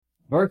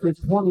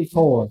verses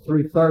 24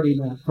 through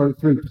 39,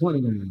 through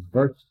 29.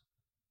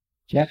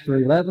 Chapter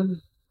 11,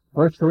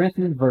 1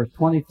 Corinthians, verse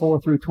 24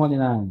 through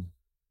 29.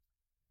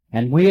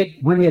 And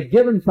when he had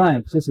given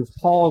thanks, this is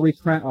Paul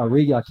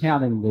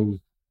recounting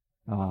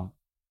the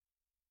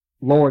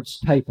Lord's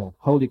table,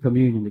 Holy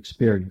Communion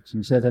experience.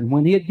 He says, and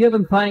when he had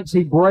given thanks,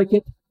 he brake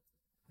it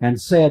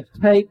and said,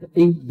 take,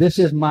 eat, this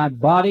is my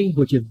body,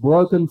 which is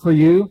broken for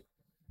you.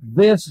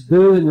 This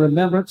do in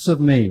remembrance of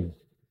me.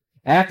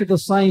 After the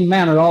same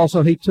manner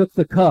also he took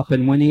the cup,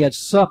 and when he had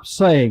supped,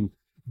 saying,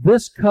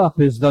 this cup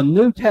is the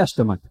New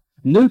Testament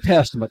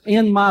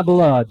in my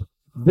blood.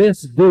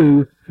 This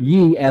do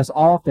ye as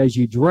oft as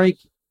ye drink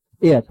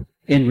it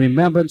in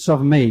remembrance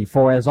of me.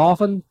 For as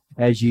often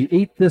as ye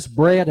eat this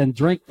bread and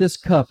drink this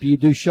cup, ye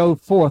do show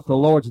forth the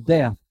Lord's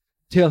death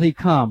till he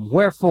come.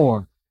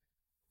 Wherefore,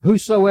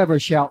 whosoever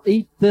shall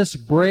eat this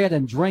bread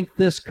and drink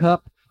this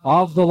cup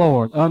of the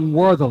Lord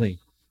unworthily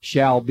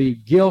shall be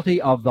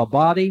guilty of the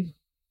body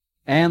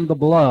and the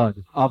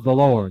blood of the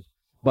Lord.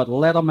 But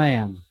let a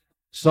man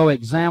so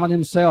examine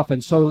himself,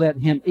 and so let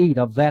him eat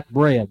of that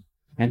bread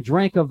and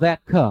drink of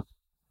that cup.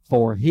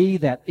 For he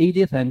that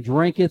eateth and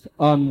drinketh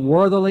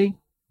unworthily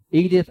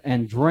eateth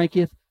and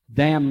drinketh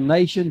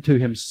damnation to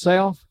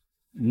himself,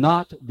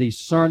 not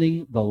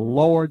discerning the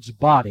Lord's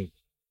body.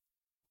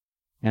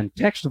 And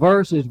text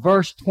verse is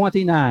verse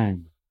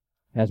 29,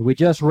 as we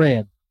just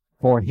read.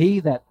 For he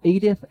that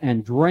eateth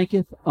and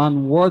drinketh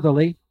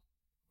unworthily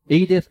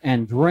eateth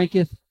and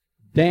drinketh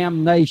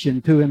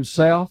damnation to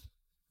himself,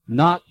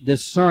 not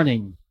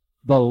discerning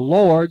the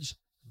Lord's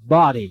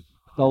body.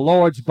 The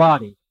Lord's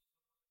body.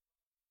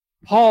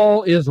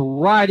 Paul is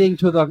writing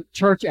to the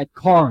church at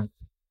Corinth.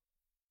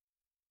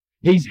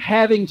 He's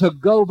having to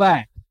go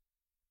back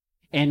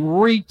and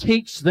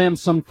reteach them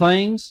some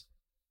things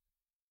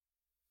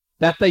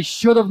that they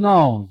should have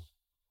known.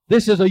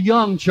 This is a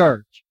young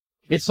church.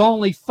 It's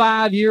only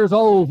 5 years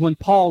old when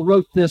Paul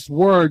wrote this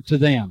word to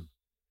them.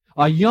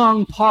 A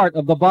young part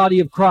of the body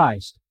of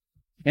Christ.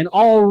 And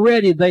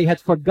already they had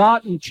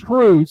forgotten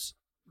truths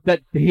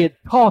that he had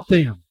taught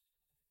them.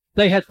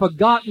 They had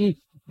forgotten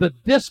the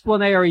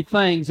disciplinary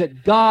things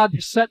that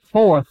God set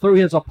forth through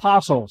his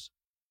apostles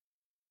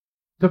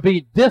to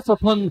be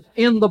disciplined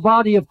in the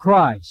body of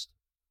Christ.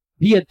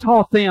 He had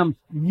taught them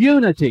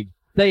unity.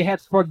 They had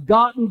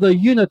forgotten the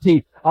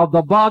unity of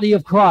the body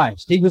of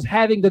Christ. He was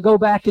having to go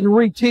back and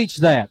reteach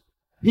that.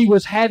 He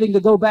was having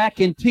to go back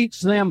and teach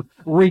them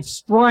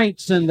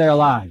restraints in their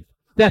life.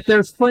 That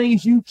there's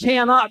things you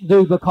cannot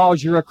do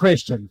because you're a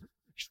Christian.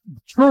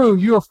 True,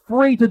 you're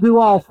free to do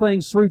all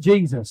things through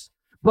Jesus.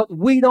 But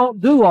we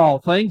don't do all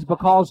things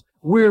because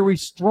we're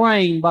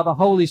restrained by the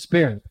Holy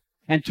Spirit.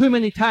 And too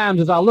many times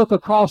as I look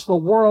across the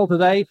world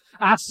today,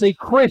 I see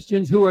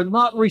Christians who are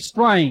not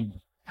restrained.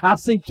 I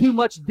see too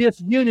much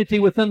disunity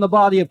within the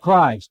body of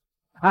Christ.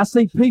 I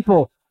see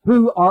people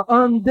who are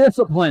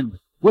undisciplined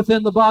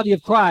within the body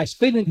of Christ,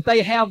 feeling that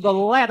they have the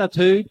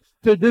latitude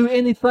to do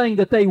anything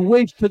that they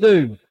wish to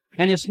do.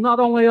 And it's not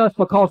only us,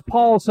 because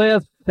Paul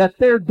says that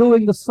they're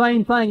doing the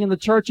same thing in the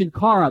church in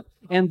Corinth,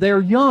 and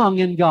they're young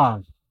in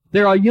God.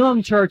 They're a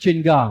young church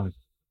in God.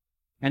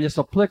 And it's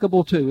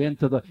applicable too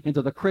into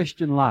the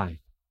Christian life.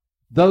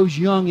 Those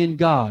young in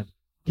God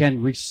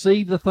can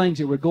receive the things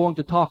that we're going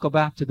to talk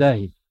about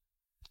today.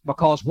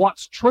 Because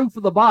what's true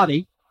for the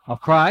body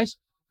of Christ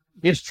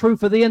is true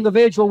for the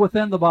individual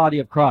within the body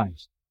of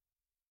Christ.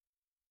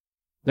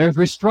 There's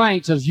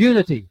restraints, there's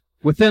unity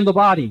within the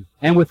body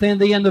and within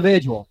the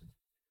individual.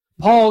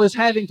 Paul is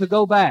having to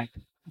go back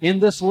in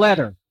this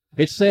letter.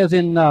 It says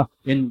in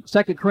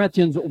 2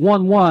 Corinthians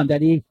 1:1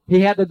 that he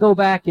had to go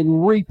back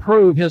and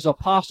reprove his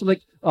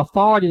apostolic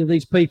authority to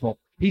these people.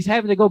 He's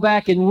having to go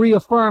back and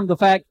reaffirm the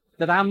fact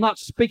that I'm not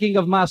speaking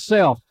of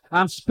myself.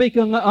 I'm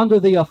speaking under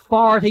the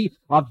authority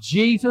of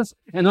Jesus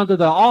and under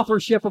the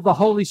authorship of the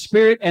Holy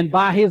Spirit and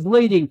by his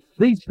leading.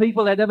 These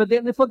people had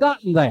evidently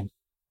forgotten that.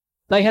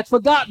 They had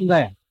forgotten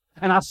that.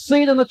 And I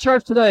see it in the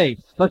church today.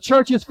 The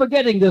church is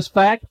forgetting this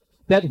fact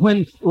that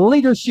when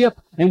leadership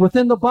and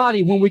within the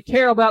body, when we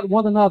care about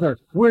one another,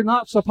 we're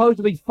not supposed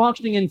to be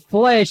functioning in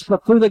flesh,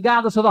 but through the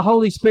guidance of the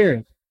Holy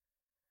Spirit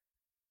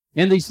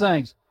in these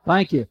things.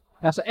 Thank you.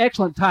 That's an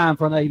excellent time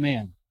for an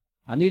amen.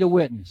 I need a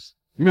witness.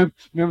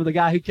 Remember the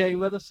guy who came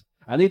with us?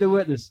 I need a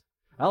witness.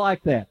 I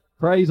like that.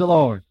 Praise the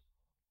Lord.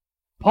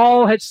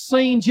 Paul had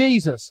seen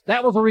Jesus.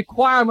 That was a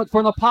requirement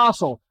for an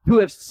apostle to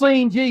have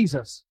seen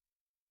Jesus.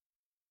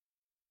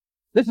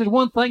 This is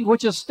one thing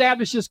which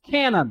establishes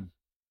canon.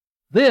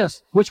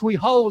 This, which we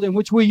hold and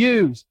which we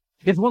use,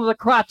 is one of the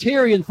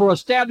criterion for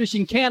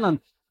establishing canon,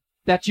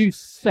 that you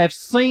have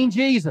seen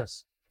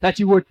Jesus, that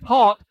you were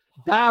taught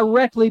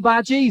directly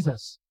by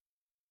Jesus.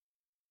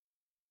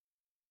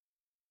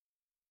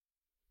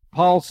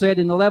 Paul said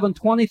in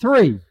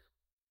 11:23,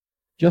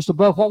 just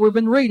above what we've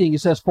been reading, he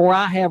says, for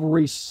I have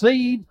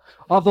received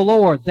of the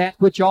Lord that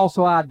which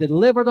also I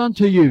delivered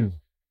unto you.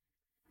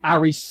 I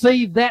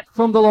received that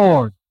from the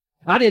Lord.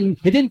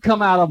 It didn't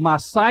come out of my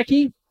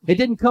psyche. It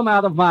didn't come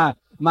out of my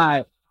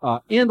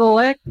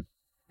intellect.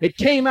 It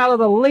came out of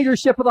the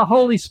leadership of the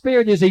Holy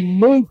Spirit as He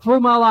moved through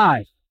my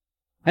life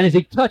and as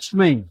He touched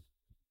me.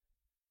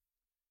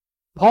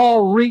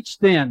 Paul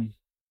reached in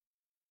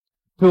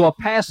to a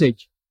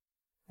passage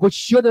which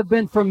should have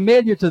been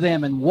familiar to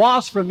them and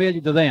was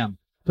familiar to them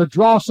to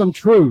draw some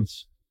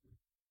truths.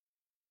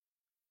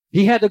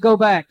 He had to go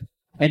back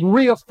and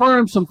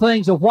reaffirm some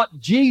things of what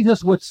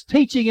Jesus was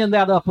teaching in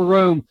that upper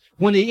room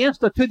when He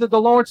instituted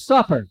the Lord's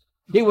Supper.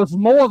 It was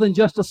more than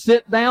just a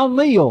sit-down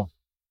meal.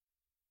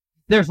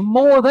 There's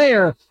more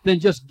there than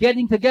just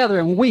getting together.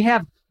 And when we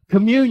have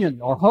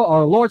communion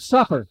or Lord's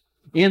Supper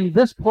in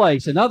this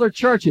place, in other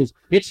churches,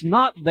 it's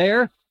not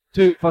there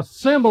for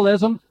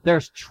symbolism.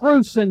 There's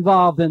truths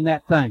involved in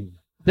that thing.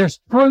 There's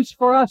truths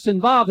for us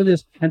involved in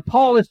this. And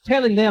Paul is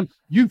telling them,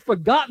 you've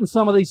forgotten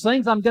some of these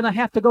things. I'm going to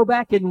have to go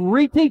back and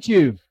reteach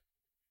you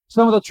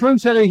some of the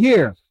truths that are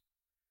here.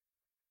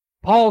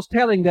 Paul's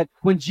telling that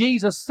when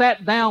Jesus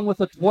sat down with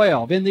the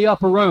 12 in the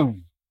upper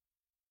room,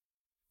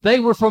 they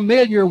were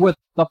familiar with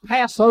the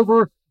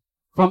Passover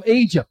from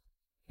Egypt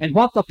and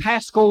what the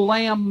Paschal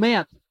Lamb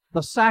meant,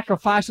 the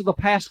sacrifice of the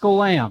Paschal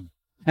Lamb,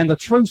 and the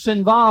truths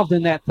involved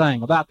in that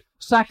thing about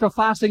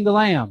sacrificing the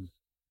lamb.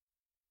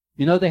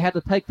 You know, they had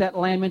to take that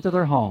lamb into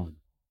their home.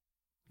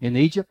 In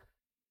Egypt,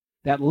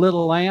 that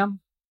little lamb,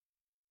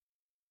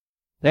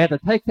 they had to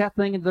take that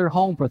thing into their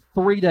home for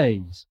 3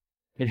 days.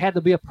 It had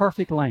to be a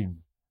perfect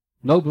lamb,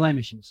 no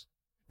blemishes.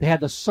 They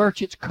had to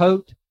search its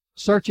coat,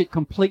 search it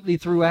completely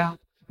throughout,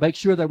 make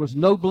sure there was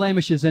no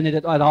blemishes in it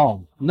at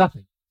all,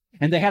 nothing.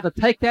 And they had to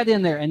take that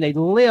in there, and they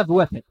lived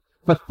with it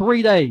for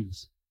 3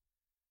 days.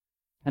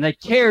 And they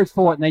cared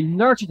for it, and they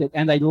nurtured it,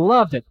 and they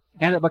loved it,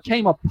 and it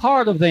became a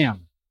part of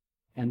them.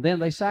 And then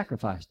they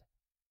sacrificed it.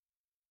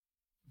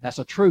 That's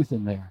a truth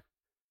in there.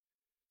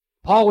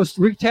 Paul was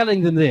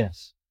retelling them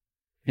this.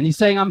 And he's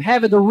saying, I'm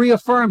having to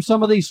reaffirm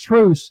some of these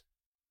truths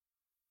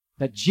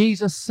that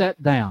Jesus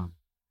set down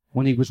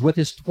when He was with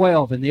His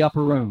 12 in the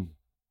upper room.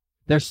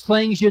 There's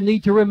things you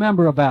need to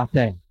remember about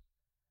that.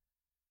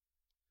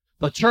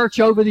 The church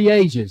over the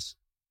ages,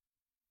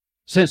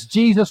 since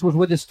Jesus was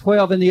with His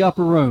 12 in the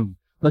upper room,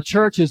 the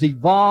church has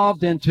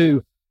evolved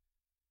into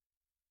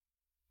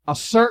a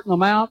certain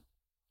amount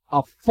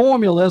of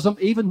formalism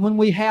even when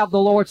we have the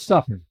Lord's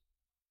Supper.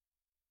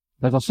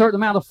 There's a certain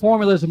amount of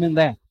formalism in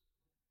that.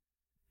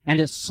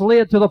 And it's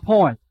slid to the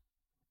point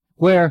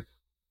where,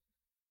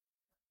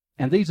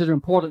 and these are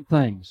important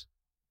things,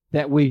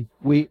 that we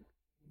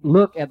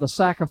look at the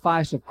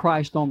sacrifice of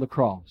Christ on the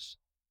cross.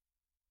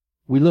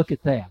 We look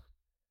at that,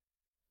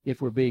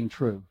 if we're being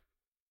true.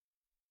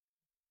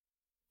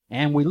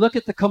 And we look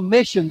at the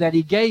commission that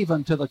He gave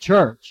unto the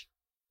church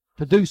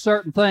to do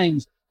certain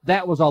things.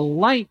 That was a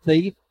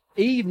lengthy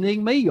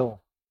evening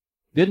meal.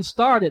 Didn't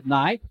start at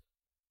night.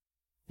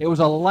 It was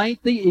a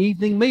lengthy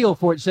evening meal,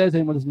 for it says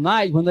it was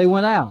night when they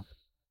went out.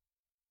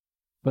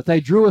 But they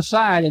drew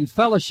aside in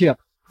fellowship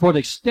for an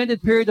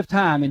extended period of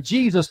time, and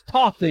Jesus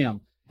taught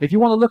them. If you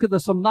want to look at the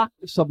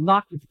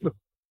synoptic,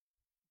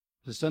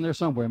 it's in there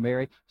somewhere,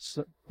 Mary.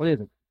 What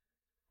is it?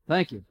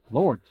 Thank you,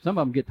 Lord. Some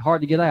of them get hard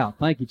to get out.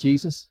 Thank you,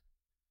 Jesus.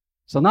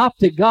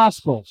 Synoptic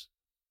Gospels.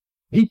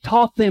 He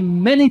taught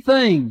them many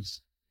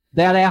things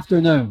that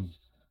afternoon,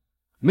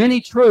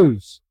 many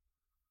truths,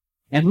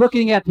 and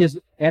looking at his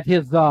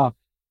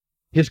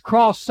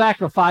cross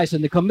sacrifice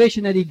and the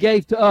commission that He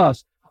gave to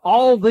us.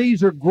 All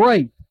these are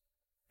great,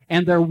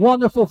 and they're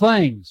wonderful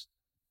things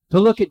to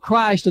look at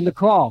Christ and the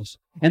cross,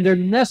 and they're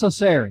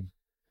necessary.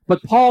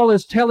 But Paul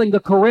is telling the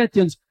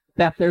Corinthians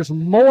that there's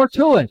more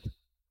to it.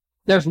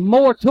 There's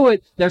more to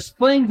it. There's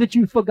things that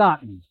you've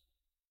forgotten.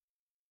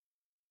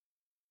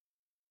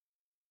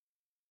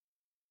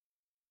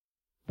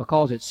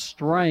 Because it's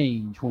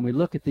strange when we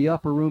look at the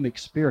upper room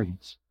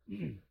experience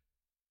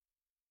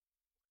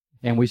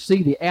and we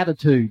see the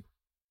attitude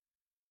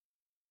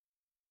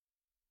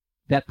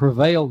that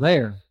prevailed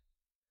there.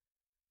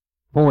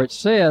 For it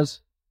says,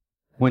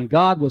 when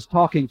God was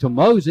talking to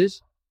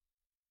Moses,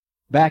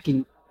 back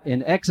in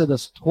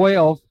Exodus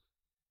 12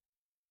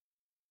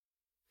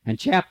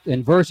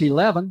 and verse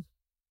 11,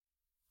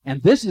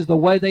 and this is the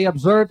way they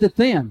observed it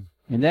then.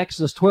 In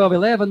Exodus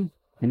 12:11,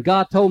 and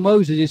God told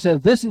Moses, He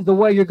said, this is the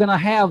way you're going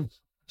to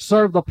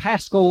serve the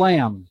Paschal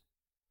Lamb.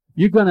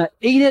 You're going to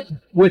eat it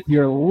with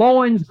your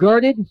loins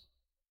girded,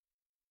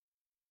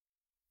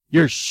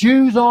 your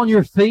shoes on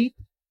your feet,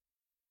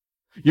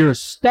 your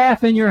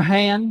staff in your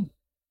hand,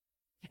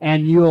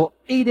 and you'll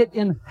eat it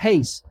in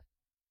haste.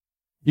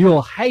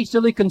 You'll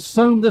hastily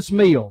consume this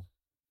meal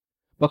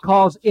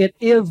because it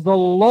is the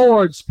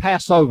Lord's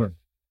Passover.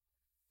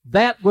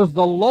 That was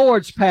the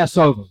Lord's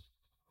Passover.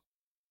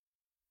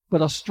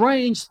 But a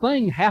strange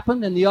thing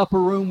happened in the upper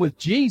room with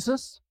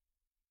Jesus.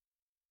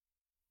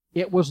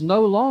 It was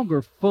no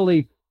longer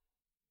fully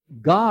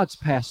God's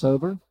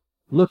Passover,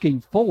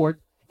 looking forward.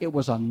 It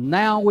was a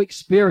now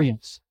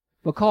experience,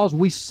 because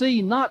we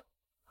see not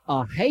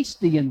a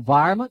hasty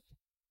environment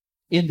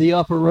in the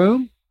upper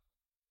room,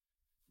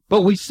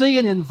 but we see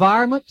an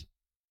environment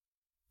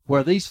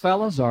where these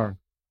fellas are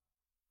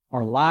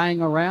or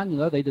lying around. You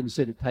know, they didn't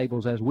sit at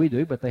tables as we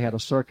do, but they had a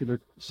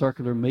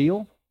circular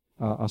meal,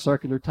 a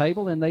circular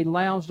table, and they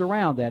lounged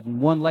around that,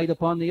 and one laid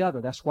upon the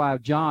other. That's why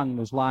John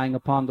was lying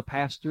upon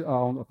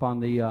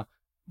the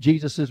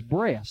Jesus's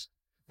breast.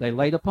 They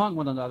laid upon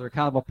one another,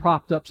 kind of a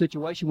propped up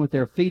situation with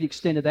their feet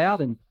extended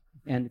out and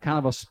kind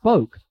of a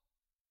spoke.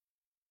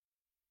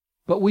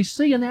 But we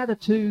see an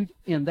attitude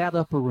in that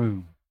upper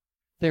room.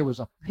 There was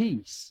a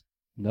peace,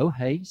 no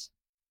haste.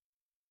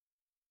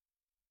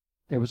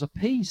 There was a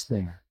peace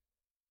there.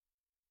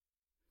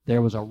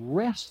 There was a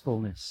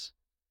restfulness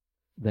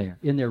there.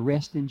 In their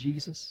rest in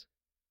Jesus,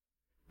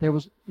 there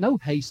was no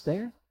haste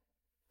there,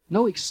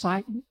 no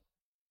excitement.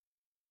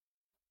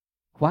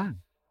 Why?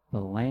 The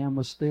Lamb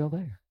was still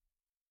there.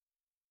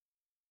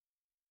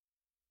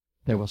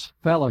 There was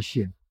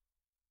fellowship.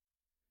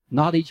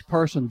 Not each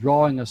person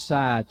drawing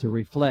aside to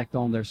reflect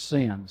on their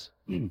sins,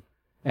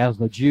 as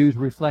the Jews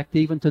reflect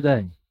even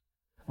today.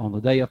 On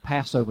the day of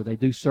Passover, they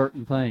do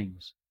certain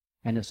things,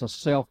 and it's a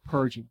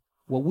self-purging.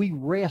 Well, we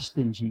rest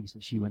in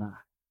Jesus, you and I,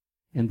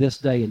 in this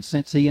day, and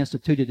since He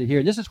instituted it here.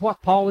 And this is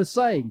what Paul is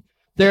saying.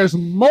 There's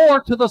more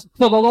to the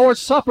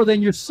Lord's Supper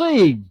than you're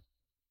seeing.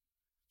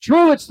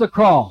 True, it's the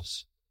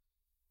cross,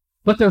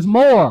 but there's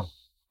more.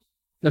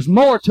 There's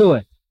more to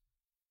it.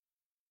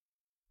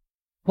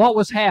 What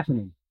was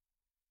happening?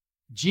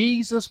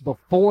 Jesus,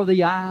 before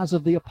the eyes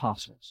of the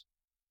apostles,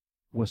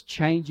 was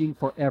changing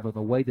forever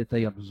the way that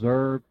they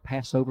observed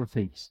Passover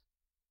feast.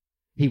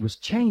 He was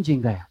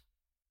changing that.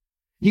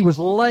 He was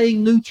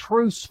laying new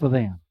truths for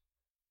them.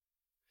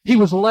 He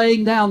was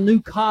laying down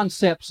new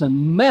concepts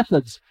and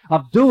methods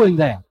of doing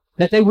that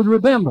they would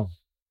remember.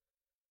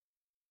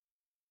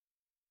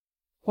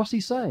 What's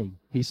He saying?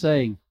 He's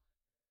saying,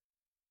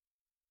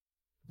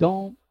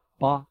 don't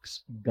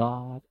box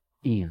God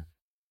in.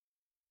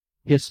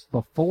 It's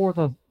before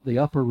the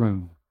upper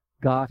room,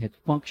 God had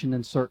functioned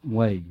in certain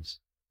ways.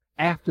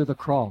 After the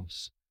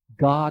cross,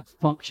 God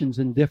functions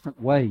in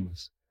different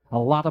ways. A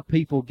lot of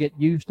people get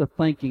used to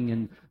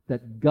thinking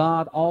that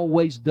God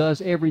always does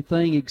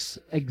everything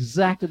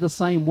exactly the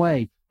same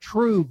way.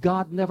 True,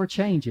 God never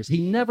changes.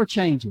 He never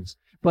changes.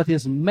 But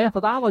His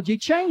methodology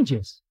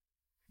changes.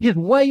 His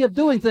way of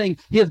doing things,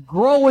 His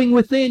growing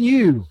within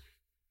you,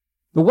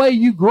 the way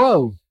you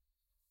grow,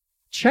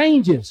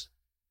 changes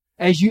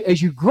as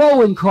you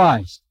grow in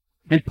Christ.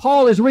 And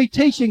Paul is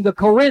reteaching the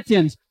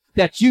Corinthians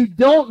that you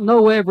don't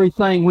know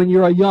everything when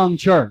you're a young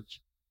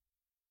church.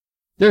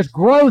 There's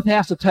growth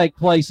has to take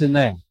place in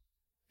that.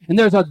 And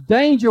there's a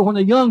danger when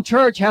a young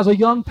church has a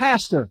young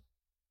pastor.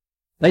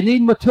 They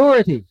need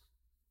maturity.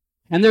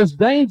 And there's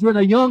danger in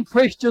a young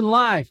Christian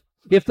life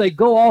if they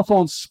go off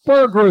on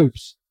spur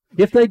groups,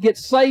 if they get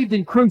saved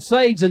in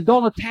crusades and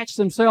don't attach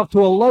themselves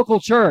to a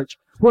local church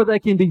where they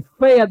can be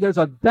fed. There's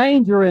a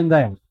danger in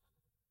that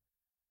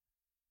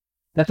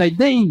they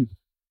need.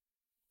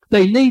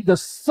 They need the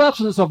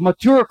substance of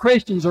mature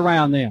Christians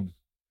around them.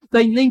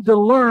 They need to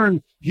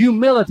learn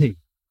humility.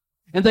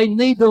 And they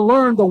need to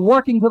learn the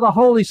workings of the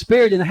Holy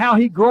Spirit and how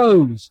He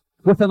grows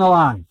within a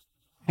life.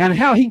 And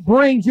how He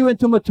brings you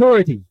into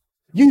maturity.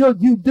 You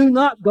do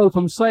not go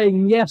from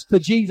saying yes to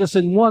Jesus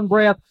in one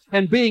breath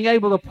and being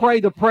able to pray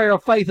the prayer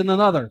of faith in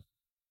another.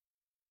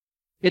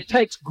 It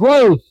takes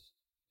growth.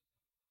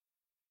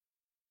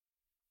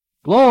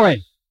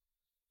 Glory.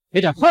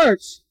 It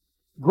hurts.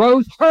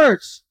 Growth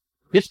hurts.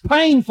 It's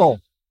painful.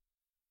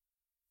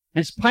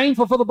 It's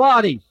painful for the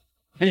body.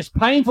 And it's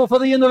painful for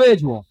the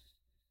individual.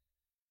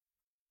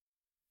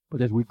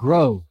 But as we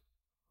grow,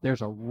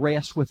 there's a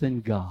rest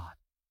within God.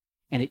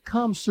 And it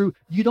comes through,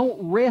 you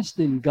don't rest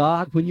in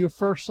God when you're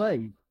first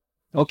saved.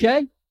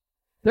 Okay?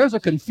 There's a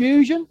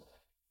confusion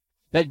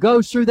that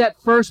goes through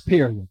that first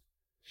period.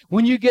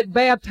 When you get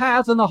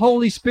baptized in the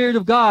Holy Spirit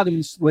of God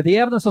and with the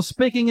evidence of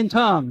speaking in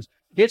tongues,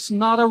 it's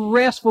not a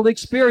restful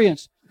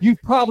experience.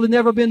 You've probably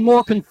never been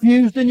more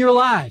confused in your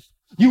life.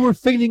 You were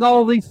feeling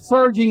all these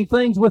surging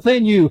things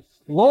within you.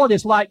 Lord,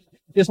 it's like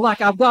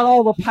I've got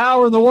all the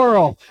power in the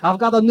world. I've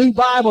got a new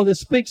Bible that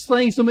speaks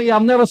things to me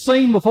I've never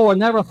seen before,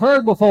 never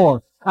heard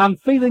before. I'm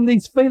feeling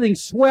these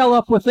feelings swell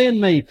up within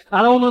me.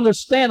 I don't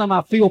understand them.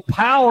 I feel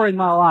power in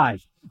my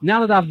life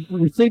now that I've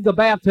received the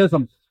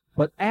baptism.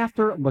 But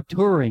after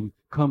maturing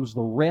comes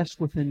the rest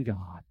within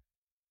God.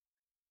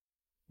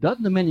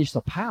 Doesn't diminish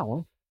the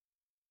power.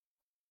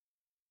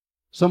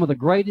 Some of the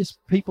greatest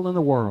people in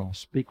the world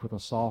speak with a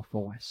soft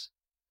voice.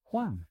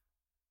 Why?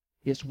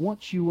 It's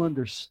once you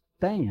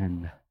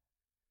understand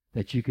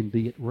that you can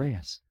be at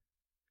rest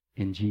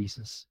in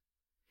Jesus.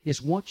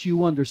 It's once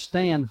you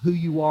understand who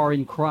you are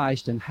in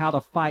Christ and how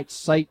to fight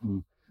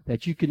Satan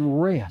that you can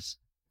rest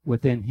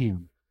within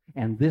Him.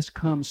 And this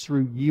comes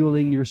through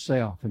yielding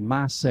yourself and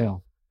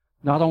myself,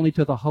 not only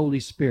to the Holy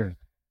Spirit,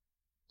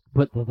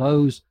 but to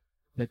those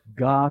that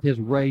God has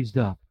raised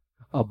up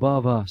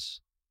above us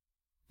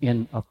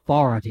in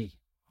authority,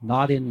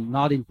 not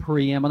in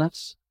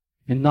preeminence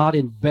and not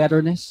in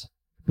betterness,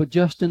 but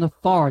just in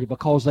authority,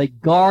 because they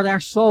guard our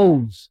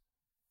souls.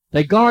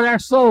 They guard our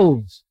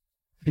souls.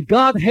 And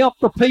God help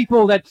the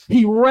people that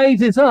He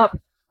raises up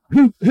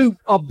who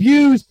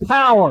abuse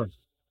power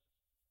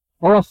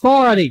or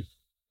authority.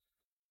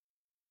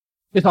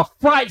 It's a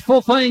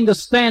frightful thing to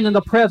stand in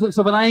the presence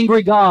of an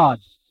angry God.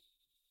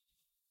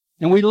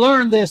 And we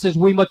learn this as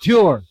we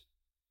mature.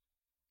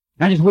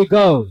 And as we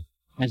go,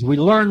 as we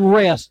learn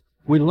rest,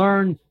 we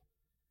learn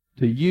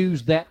to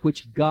use that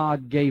which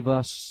God gave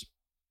us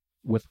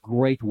with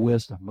great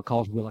wisdom,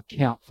 because we'll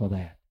account for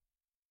that.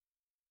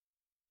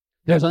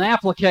 There's an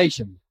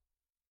application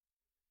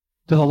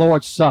to the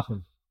Lord's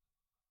Supper.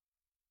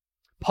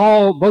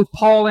 Both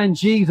Paul and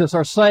Jesus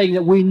are saying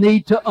that we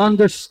need to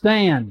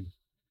understand.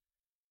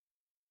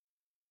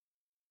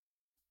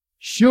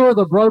 Sure,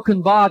 the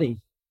broken body,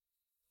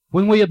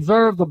 when we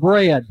observe the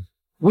bread,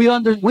 we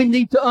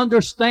need to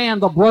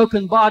understand the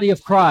broken body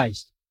of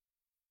Christ.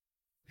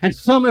 And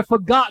some have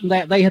forgotten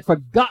that. They had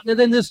forgotten it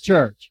in this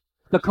church,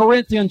 the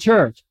Corinthian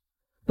church.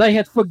 They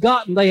had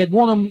forgotten. They had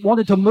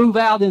wanted to move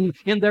out in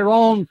their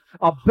own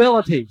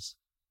abilities.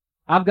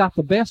 I've got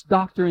the best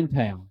doctor in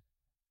town,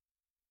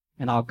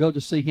 and I'll go to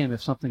see him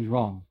if something's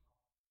wrong.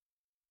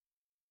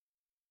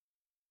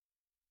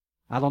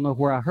 I don't know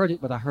where I heard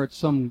it, but I heard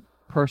some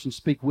person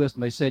speak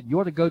wisdom. They said, you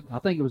ought to go, I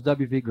think it was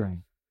W.V.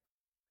 Graham.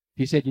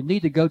 He said, you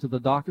need to go to the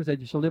doctors that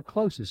you shall live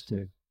closest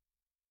to.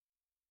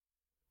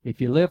 If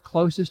you live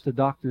closest to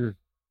Dr.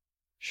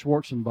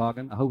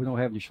 Schwarzenbogen, I hope we don't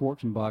have any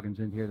Schwarzenbogens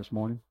in here this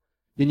morning,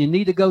 then you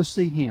need to go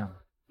see him.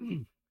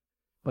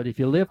 But if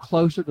you live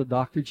closer to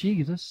Dr.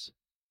 Jesus,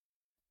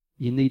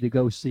 you need to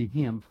go see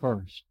him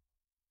first.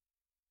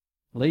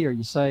 Lee, are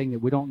you saying that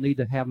we don't need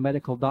to have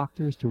medical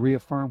doctors to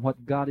reaffirm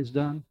what God has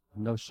done?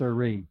 No,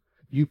 sirree.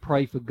 You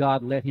pray for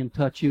God, let him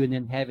touch you, and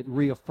then have it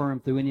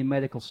reaffirmed through any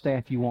medical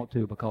staff you want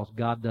to, because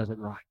God does it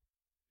right.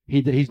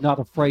 He's not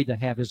afraid to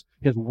have his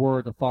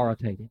word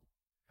authoritative,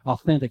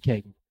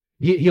 authenticated.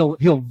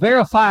 He'll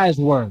verify his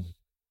word.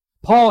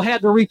 Paul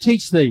had to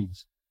reteach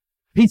these.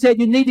 He said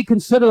you need to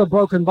consider the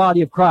broken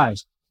body of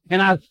Christ.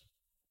 And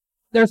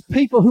there's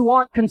people who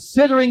aren't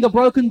considering the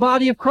broken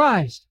body of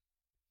Christ.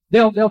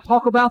 They'll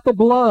talk about the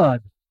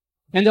blood.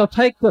 And they'll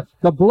take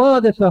the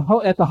blood at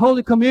the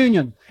Holy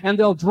Communion, and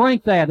they'll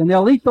drink that, and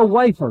they'll eat the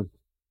wafer.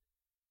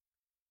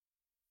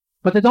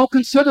 But they don't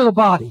consider the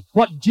body,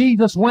 what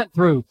Jesus went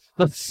through,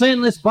 the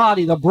sinless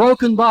body, the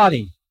broken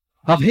body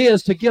of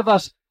his to give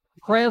us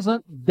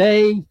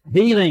present-day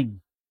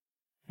healing.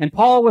 And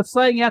Paul was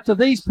saying that to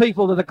these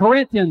people, to the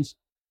Corinthians,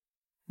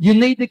 you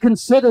need to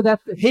consider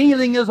that the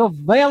healing is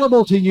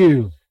available to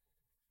you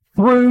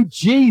through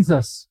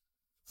Jesus,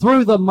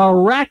 through the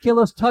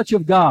miraculous touch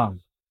of God.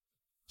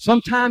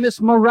 Sometimes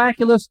it's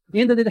miraculous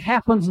in that it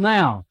happens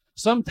now.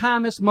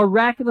 Sometimes it's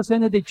miraculous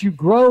in that you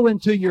grow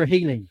into your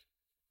healing.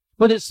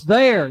 But it's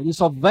there, and it's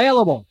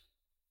available.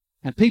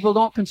 And people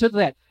don't consider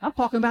that. I'm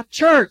talking about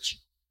church.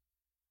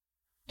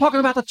 I'm talking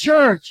about the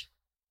church.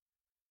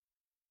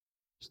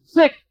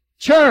 Sick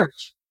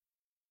church.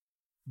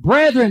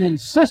 Brethren and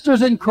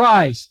sisters in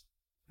Christ,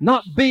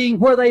 not being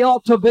where they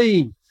ought to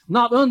be,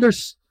 not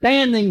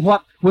understanding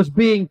what was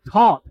being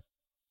taught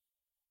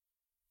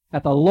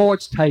at the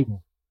Lord's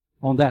table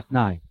on that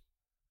night.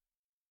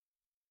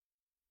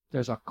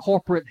 There's a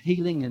corporate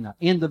healing and an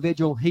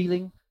individual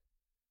healing.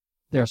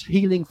 There's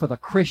healing for the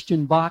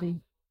Christian body,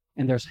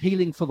 and there's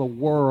healing for the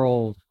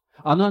world.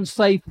 An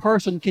unsaved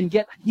person can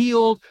get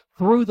healed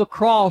through the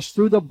cross,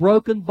 through the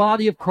broken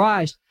body of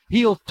Christ.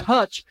 He'll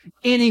touch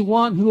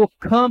anyone who will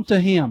come to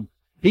him.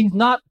 He's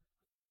not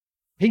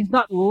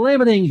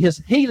limiting his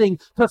healing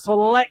to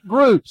select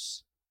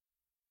groups.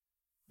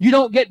 You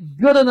don't get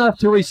good enough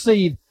to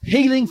receive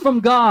healing from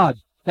God.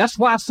 That's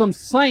why some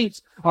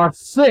saints are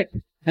sick,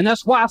 and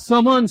that's why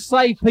some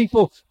unsaved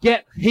people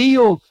get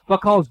healed,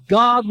 because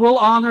God will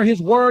honor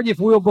his word if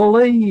we'll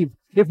believe.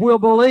 If we'll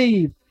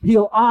believe,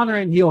 he'll honor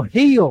and he'll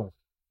heal.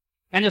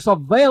 And it's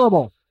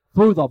available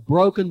through the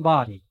broken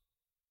body.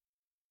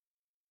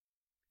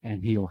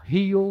 And he'll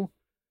heal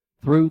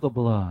through the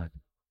blood.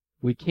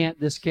 We can't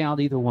discount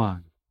either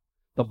one.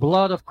 The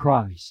blood of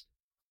Christ.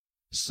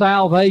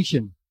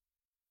 Salvation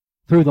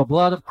through the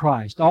blood of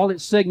Christ. All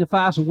it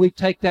signifies when we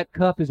take that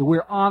cup is that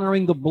we're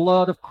honoring the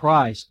blood of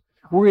Christ.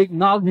 We're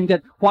acknowledging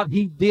that what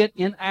he did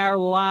in our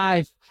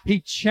life, he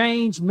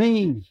changed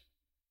me.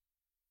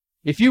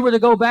 If you were to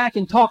go back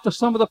and talk to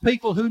some of the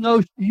people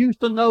who used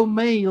to know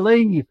me,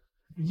 Lee,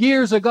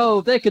 years ago,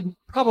 they could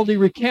probably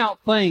recount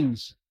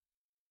things.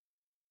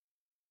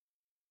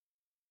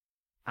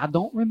 I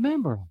don't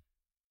remember them.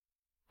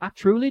 I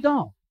truly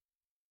don't.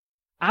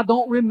 I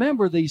don't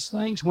remember these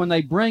things when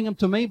they bring them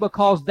to me,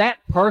 because that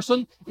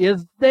person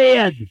is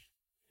dead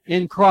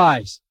in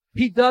Christ.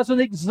 He doesn't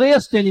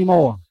exist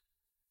anymore.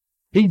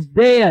 He's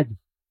dead.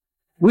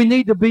 We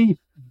need to be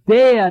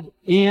dead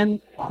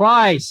in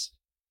Christ.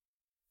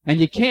 And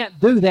you can't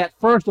do that,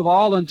 first of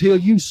all, until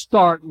you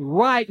start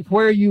right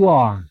where you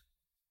are.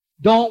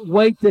 Don't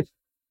wait.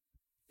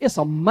 It's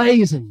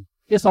amazing.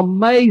 It's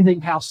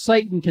amazing how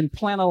Satan can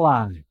plant a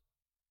lie.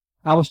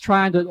 I was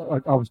talking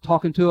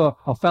to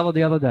a fellow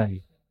the other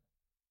day.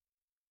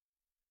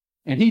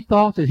 And he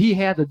thought that he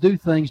had to do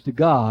things to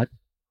God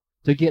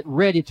to get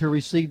ready to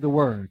receive the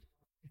word.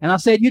 And I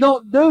said, you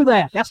don't do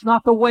that. That's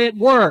not the way it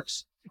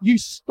works. You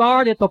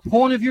start at the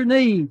point of your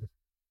need.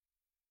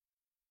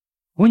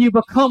 When you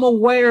become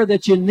aware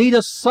that you need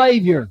a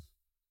Savior,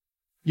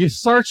 you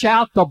search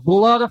out the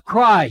blood of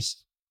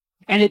Christ,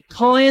 and it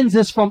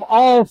cleanses from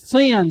all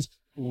sins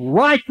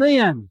right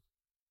then.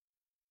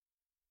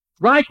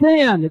 Right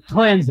then it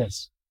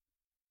cleanses.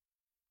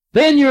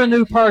 Then you're a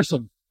new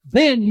person.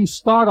 Then you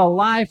start a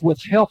life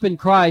with help in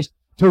Christ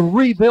to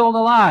rebuild a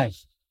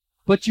life.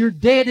 But you're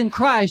dead in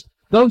Christ.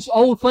 Those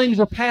old things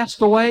are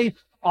passed away.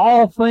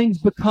 All things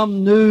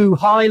become new.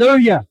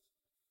 Hallelujah.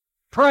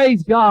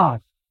 Praise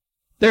God.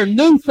 There are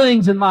new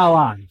things in my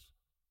life.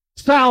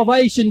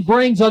 Salvation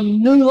brings a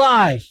new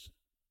life.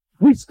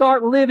 We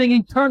start living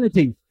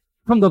eternity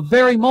from the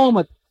very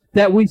moment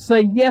that we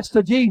say yes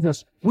to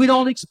Jesus. We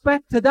don't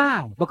expect to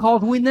die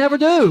because we never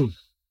do.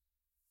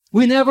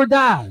 We never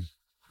die.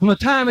 From the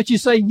time that you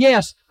say,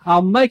 yes,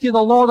 I'll make you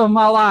the Lord of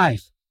my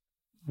life,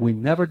 we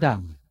never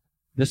die.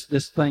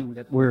 This thing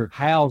that we're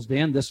housed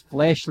in, this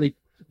fleshly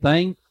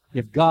thing,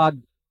 if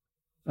God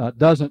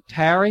doesn't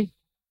tarry,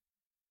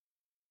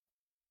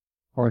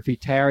 or if He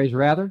tarries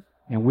rather,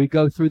 and we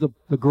go through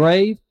the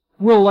grave,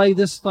 we'll lay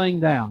this thing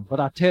down. But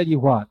I tell you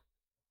what,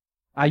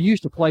 I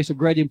used to place a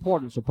great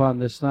importance upon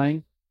this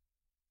thing,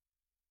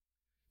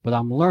 but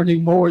I'm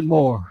learning more and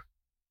more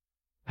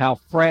how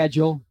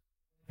fragile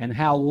and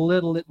how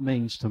little it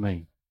means to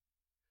me,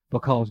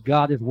 because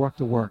God has worked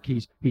a work.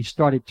 He's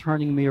started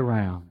turning me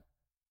around,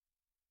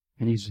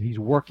 and He's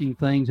working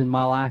things in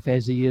my life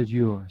as He is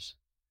yours.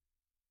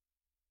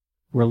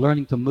 We're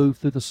learning to move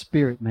through the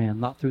spirit man,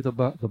 not through the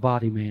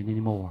body man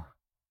anymore.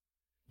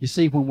 You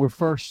see, when we're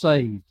first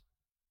saved,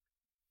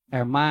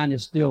 our mind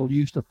is still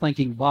used to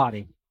thinking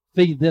body.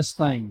 Feed this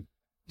thing,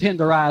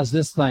 tenderize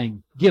this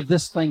thing, give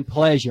this thing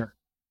pleasure.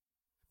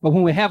 But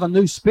when we have a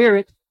new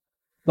spirit,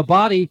 the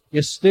body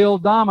is still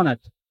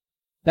dominant.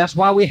 That's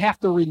why we have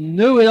to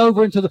renew it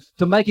over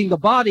to making the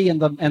body and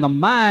the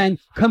mind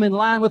come in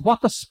line with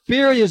what the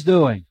Spirit is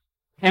doing.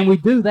 And we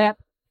do that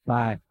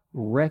by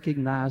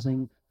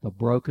recognizing the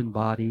broken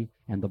body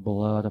and the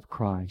blood of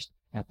Christ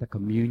at the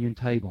communion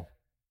table.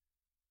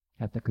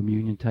 At the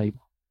communion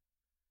table.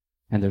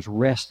 And there's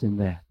rest in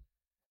that.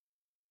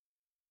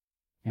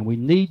 And we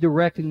need to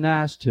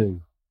recognize,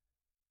 too,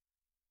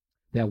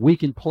 that we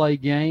can play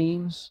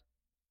games.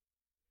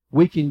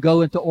 We can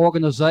go into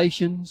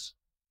organizations.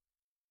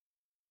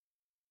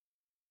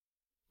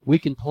 We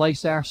can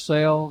place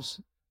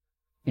ourselves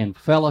in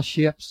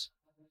fellowships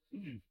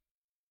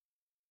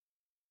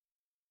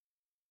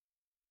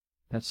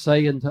that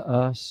say unto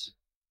us,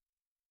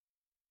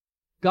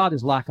 God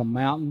is like a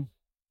mountain,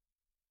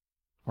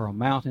 or a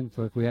mountain,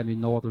 for if we have any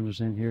northerners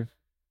in here.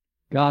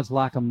 God's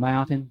like a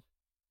mountain.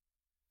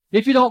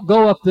 If you don't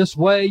go up this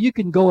way, you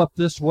can go up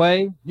this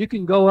way. You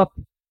can go up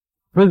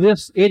through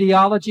this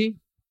ideology.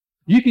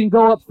 You can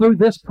go up through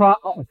this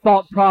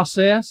thought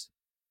process.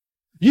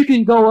 You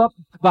can go up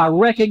by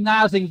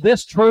recognizing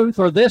this truth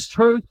or this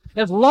truth.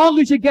 As long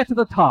as you get to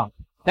the top,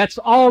 that's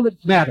all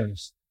that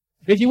matters.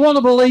 If you want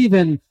to believe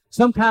in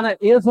some kind of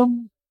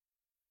ism,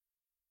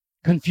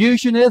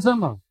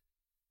 Confucianism, or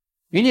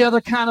any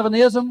other kind of an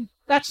ism,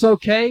 that's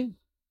okay.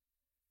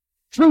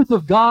 Truth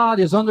of God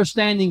is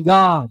understanding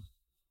God.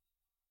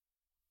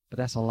 But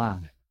that's a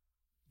lie.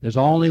 There's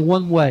only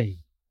one way.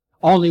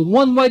 Only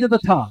one way to the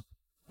top.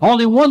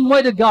 Only one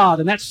way to God,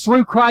 and that's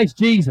through Christ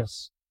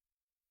Jesus.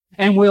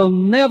 And we'll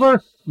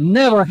never,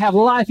 never have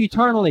life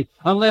eternally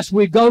unless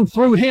we go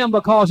through Him,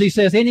 because He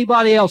says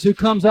anybody else who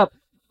comes up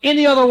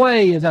any other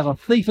way is as a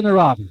thief and a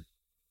robber.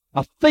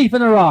 A thief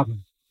and a robber.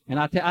 And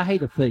I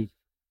hate a thief.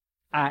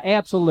 I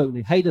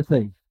absolutely hate a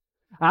thief.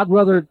 I'd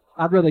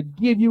rather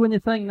give you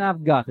anything that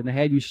I've got than to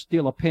have you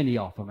steal a penny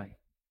off of me.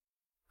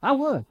 I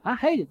would. I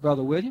hate it,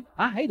 Brother William.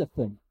 I hate a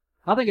thief.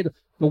 I think it's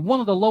one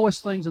of the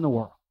lowest things in the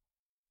world.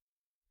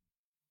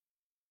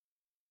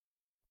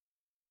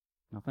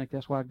 I think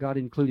that's why God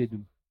included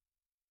them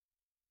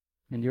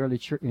in the early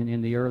church,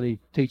 in the early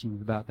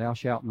teachings about thou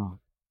shalt not.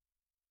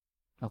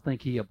 I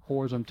think He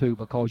abhors them too,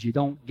 because you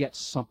don't get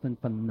something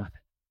for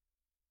nothing.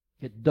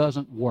 It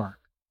doesn't work.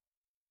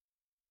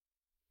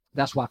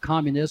 That's why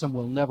communism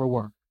will never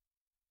work.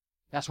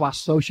 That's why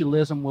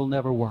socialism will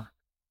never work.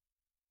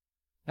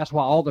 That's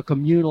why all the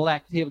communal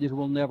activities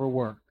will never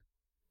work.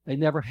 They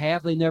never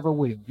have, they never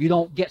will. You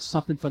don't get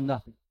something for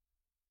nothing.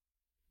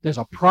 There's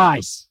a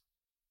price.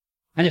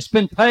 And it's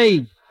been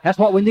paid. That's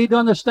what we need to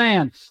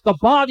understand. The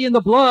body and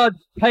the blood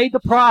paid the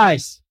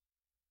price.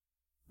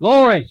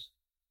 Glory.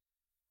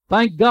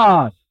 Thank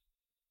God.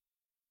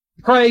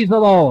 Praise the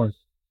Lord.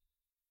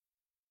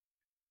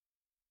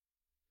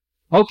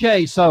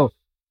 Okay, so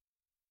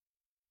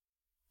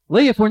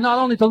Lee, if we're not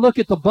only to look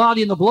at the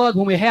body and the blood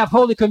when we have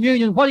Holy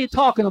Communion, what are you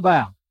talking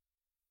about?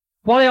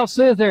 What else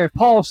is there?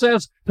 Paul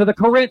says to the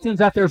Corinthians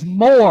that there's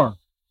more.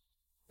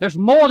 There's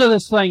more to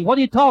this thing. What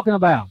are you talking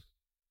about?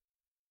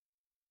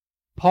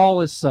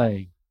 Paul is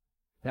saying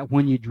that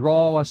when you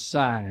draw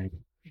aside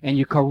and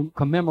you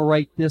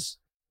commemorate this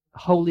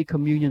Holy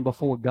Communion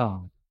before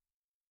God,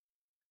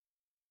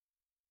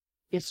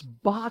 it's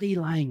body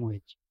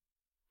language.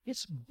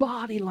 It's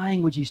body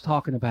language he's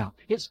talking about.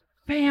 It's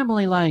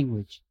family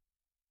language.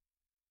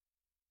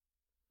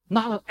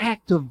 Not an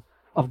act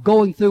of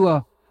going through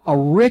a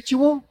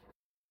ritual,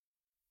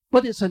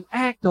 but it's an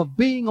act of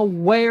being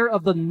aware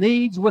of the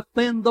needs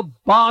within the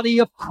body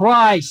of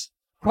Christ.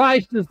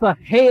 Christ is the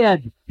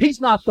head.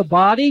 He's not the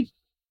body.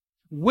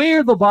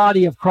 We're the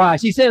body of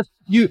Christ. He says,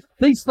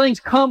 these things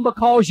come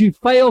because you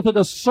fail to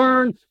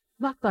discern,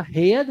 not the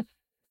head.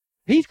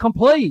 He's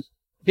complete.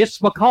 It's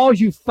because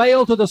you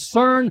fail to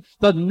discern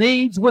the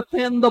needs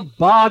within the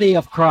body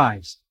of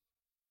Christ.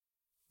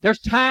 There's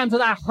times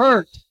that I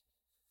hurt.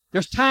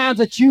 There's times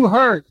that you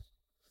hurt.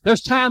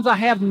 There's times I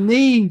have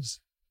needs.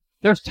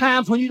 There's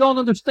times when you don't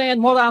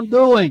understand what I'm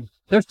doing.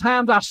 There's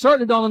times I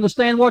certainly don't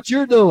understand what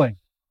you're doing.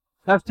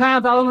 There's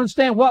times I don't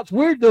understand what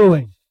we're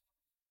doing.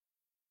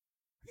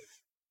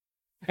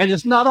 And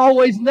it's not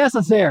always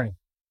necessary.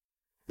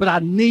 But I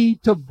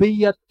need to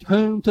be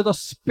attuned to the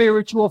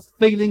spiritual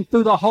feeling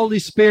through the Holy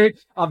Spirit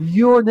of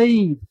your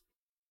need.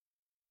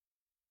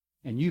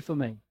 And you for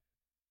me.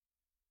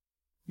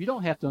 You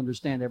don't have to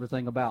understand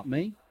everything about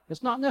me.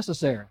 It's not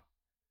necessary.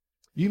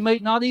 You may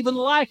not even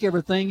like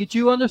everything that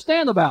you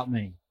understand about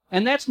me.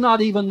 And that's not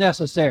even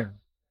necessary.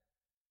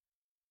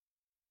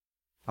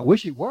 I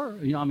wish it were.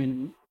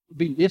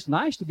 It's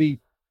nice to be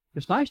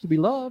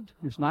loved.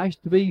 It's nice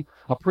to be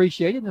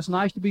appreciated. And it's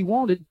nice to be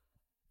wanted.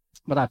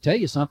 But I tell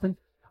you something.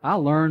 I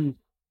learned,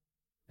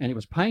 and it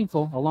was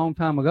painful a long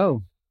time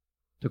ago,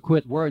 to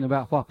quit worrying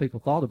about what people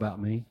thought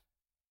about me.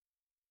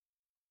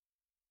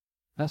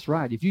 That's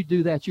right. If you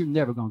do that, you're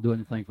never going to do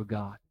anything for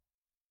God.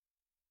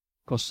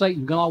 Because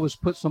Satan can always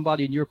put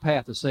somebody in your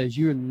path that says,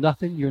 you're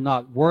nothing, you're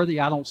not worthy,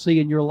 I don't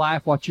see in your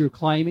life what you're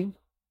claiming.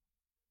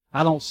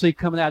 I don't see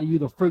coming out of you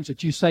the fruits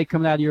that you say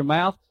coming out of your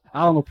mouth.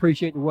 I don't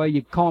appreciate the way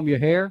you comb your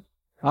hair.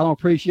 I don't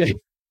appreciate,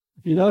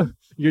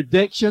 your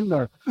diction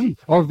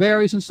or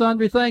various and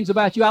sundry things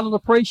about you. I don't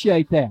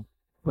appreciate that.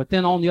 But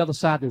then on the other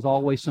side, there's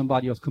always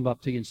somebody else come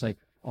up to you and say,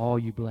 oh,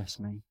 you bless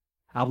me.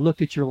 I've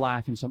looked at your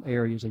life in some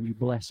areas and you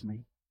bless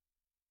me.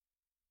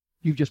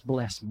 You've just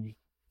blessed me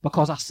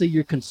because I see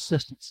your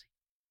consistency.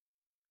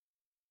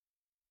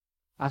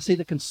 I see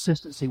the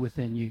consistency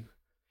within you.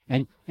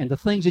 And the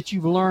things that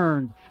you've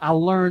learned,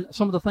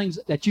 some of the things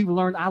that you've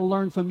learned, I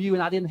learned from you,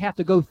 and I didn't have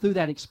to go through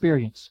that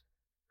experience.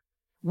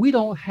 We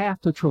don't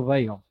have to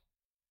travail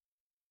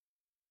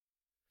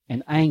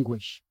and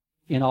anguish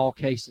in all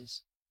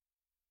cases.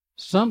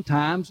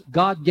 Sometimes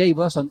God gave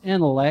us an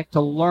intellect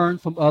to learn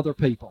from other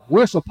people.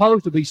 We're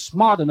supposed to be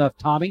smart enough,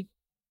 Tommy,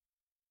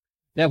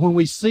 that when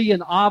we see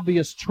an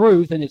obvious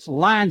truth and it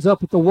lines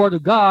up with the Word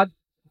of God,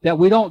 that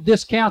we don't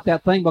discount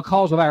that thing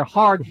because of our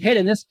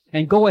hard-headedness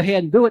and go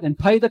ahead and do it and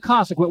pay the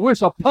consequence. We're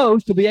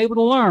supposed to be able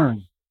to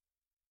learn.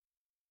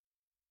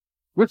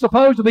 We're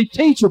supposed to be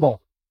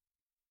teachable.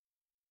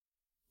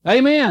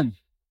 Amen.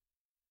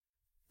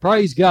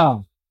 Praise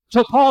God.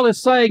 So Paul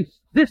is saying,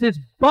 this is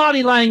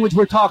body language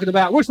we're talking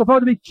about. We're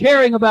supposed to be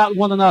caring about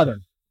one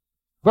another.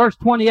 Verse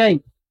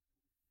 28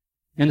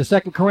 in the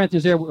 2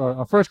 Corinthians there, or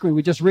 1 Corinthians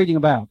we're just reading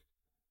about.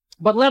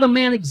 But let a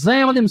man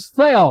examine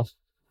himself.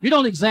 You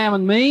don't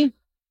examine me.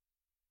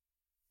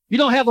 You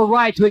don't have the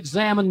right to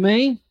examine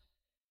me.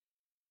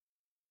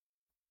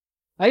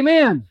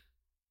 Amen.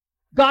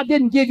 God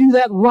didn't give you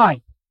that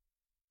right.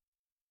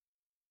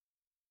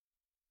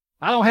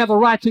 I don't have the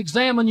right to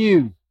examine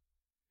you.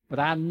 But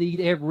I need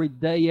every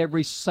day,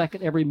 every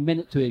second, every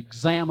minute to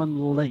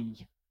examine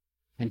Lee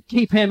and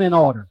keep him in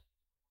order.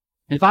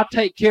 And if I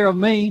take care of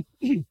me,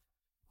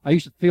 I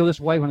used to feel this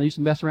way when I used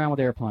to mess around with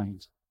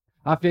airplanes.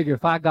 I figure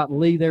if I got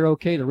Lee there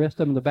okay, the rest of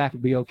them in the back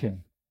would be okay.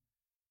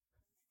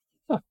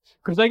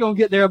 Because they're going to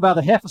get there about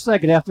a half a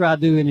second after I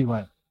do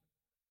anyway.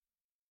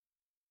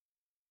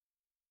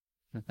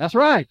 That's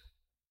right.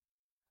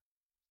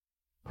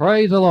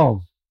 Praise the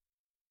Lord.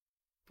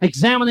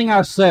 Examining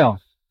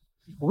ourselves.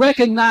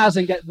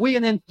 Recognizing that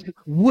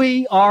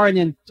we are an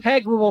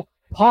integral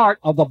part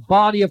of the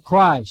body of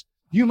Christ.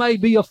 You may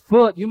be a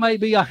foot, you may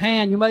be a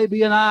hand, you may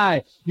be an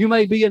eye, you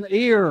may be an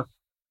ear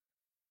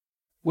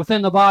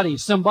within the body,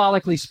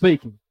 symbolically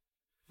speaking.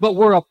 But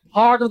we're a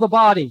part of the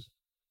body,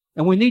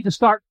 and we need to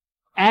start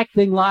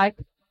acting like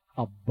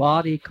a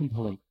body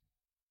complete.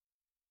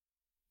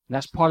 And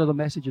that's part of the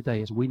message today,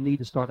 is we need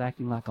to start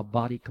acting like a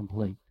body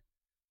complete.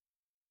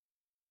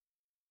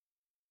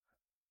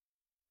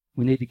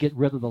 We need to get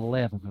rid of the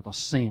leaven of the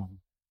sin.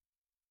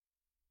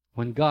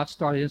 When God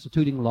started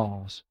instituting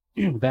laws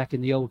back in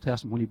the Old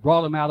Testament, when He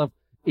brought them out of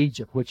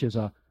Egypt, which is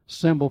a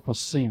symbol for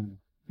sin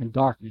and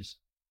darkness,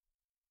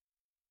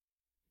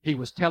 He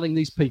was telling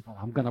these people,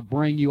 I'm going to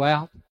bring you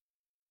out.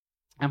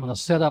 I'm going to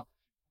set up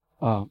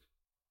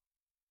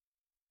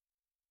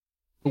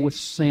with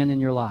sin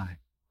in your life.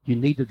 You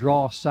need to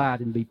draw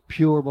aside and be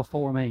pure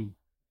before me.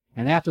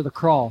 And after the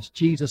cross,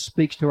 Jesus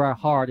speaks to our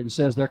heart and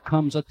says, there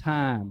comes a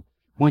time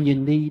when you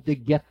need to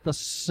get the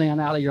sin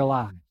out of your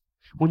life,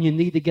 when you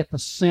need to get the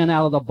sin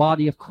out of the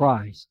body of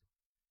Christ.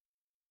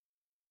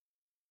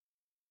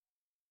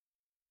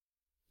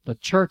 The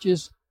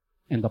churches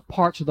and the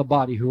parts of the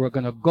body who are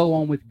going to go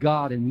on with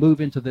God and move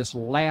into this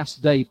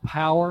last day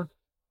power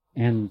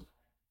and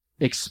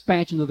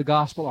expansion of the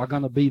gospel are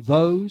going to be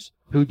those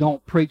who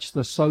don't preach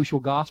the social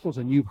gospels,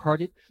 and you've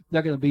heard it.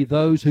 They're going to be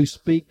those who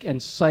speak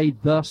and say,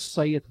 "Thus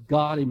saith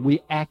God," and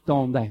we act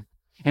on that.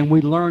 And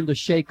we learn to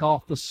shake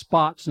off the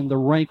spots and the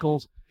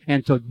wrinkles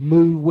and to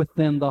move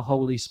within the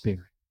Holy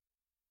Spirit.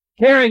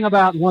 Caring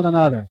about one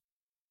another.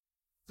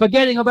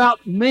 Forgetting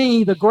about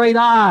me, the great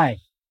I.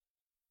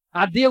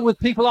 I deal with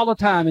people all the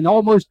time, and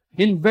almost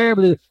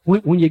invariably,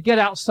 when you get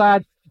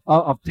outside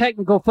of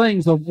technical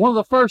things, one of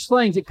the first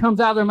things that comes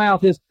out of their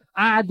mouth is,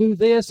 "I do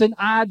this and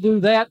I do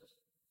that."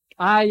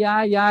 I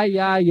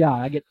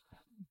get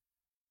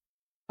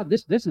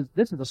this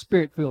is a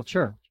spirit-filled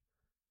church.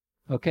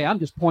 Okay, I'm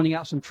just pointing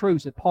out some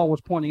truths that Paul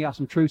was pointing out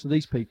some truths to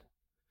these people.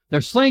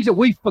 There's things that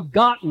we've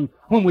forgotten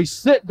when we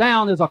sit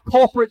down as a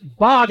corporate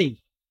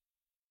body.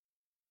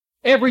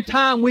 Every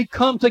time we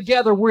come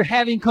together, we're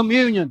having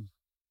communion.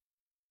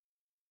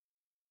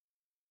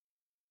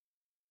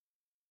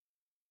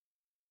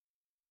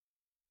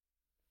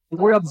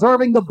 We're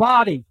observing the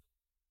body.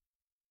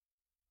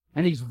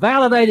 And he's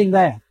validating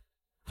that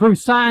through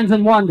signs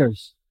and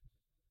wonders.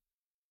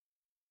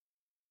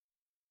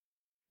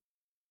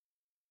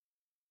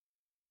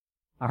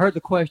 I heard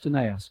the question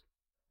asked,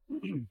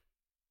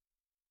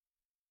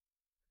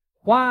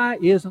 why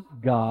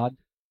isn't God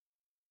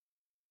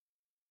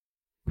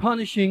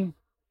punishing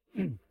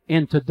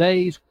in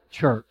today's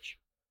church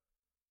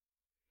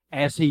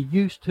as he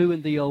used to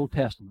in the Old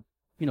Testament?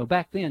 You know,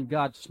 back then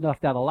God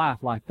snuffed out a life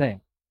like that.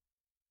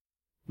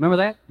 Remember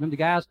that? Remember the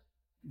guys?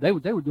 They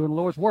were doing the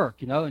Lord's work,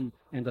 you know,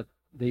 and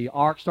the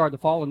ark started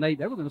to fall, and they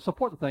were going to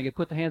support the thing. They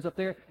put their hands up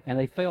there, and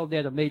they fell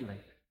dead immediately.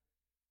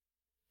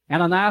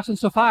 Ananias and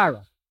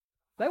Sapphira,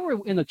 they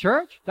were in the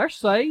church. They're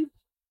saved.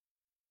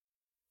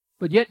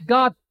 But yet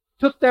God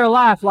took their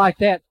life like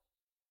that.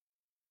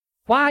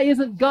 Why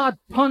isn't God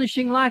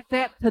punishing like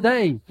that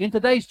today, in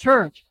today's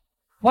church?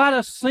 Why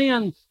does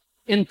sin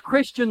in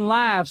Christian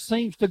lives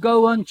seems to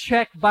go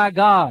unchecked by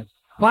God?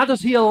 Why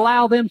does he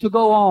allow them to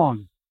go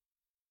on?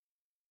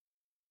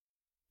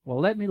 Well,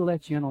 let me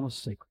let you in on a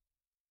secret.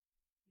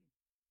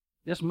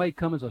 This may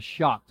come as a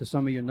shock to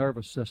some of your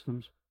nervous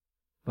systems,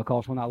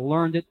 because when I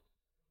learned it,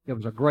 it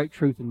was a great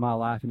truth in my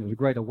life, and it was a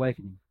great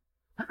awakening.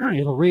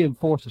 It'll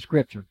reinforce the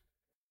Scripture.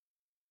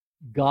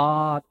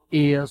 God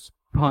is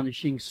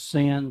punishing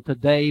sin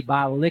today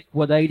by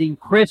liquidating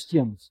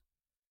Christians.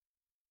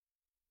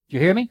 Did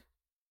you hear me?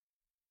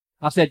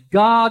 I said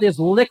God is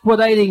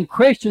liquidating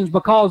Christians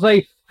because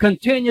they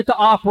continue to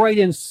operate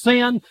in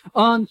sin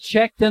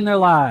unchecked in their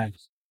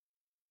lives.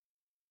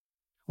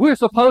 We're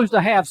supposed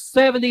to have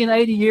 70 and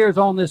 80 years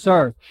on this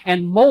earth,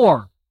 and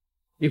more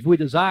if we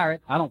desire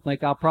it. I don't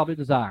think I'll probably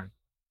desire it.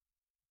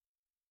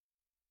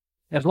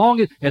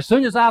 As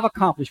soon as I've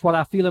accomplished what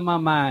I feel in my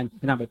mind,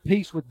 and I'm at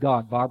peace with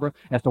God, Barbara,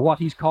 as to what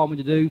he's called me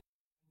to do,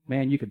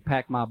 man, you can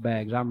pack my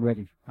bags. I'm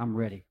ready. I'm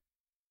ready.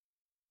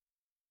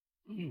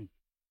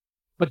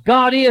 But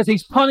God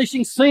he's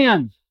punishing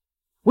sin.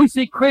 We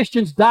see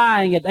Christians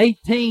dying at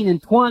 18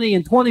 and 20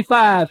 and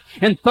 25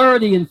 and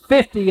 30 and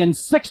 50 and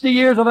 60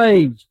 years of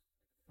age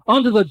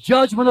under the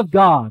judgment of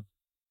God.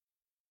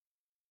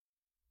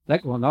 They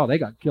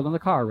got killed in a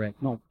car wreck.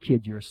 Don't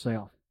kid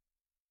yourself.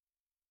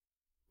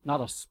 Not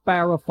a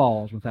sparrow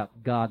falls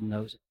without God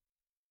knows it.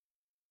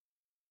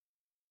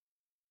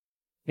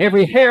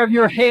 Every hair of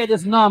your head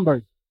is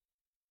numbered.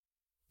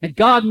 And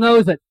God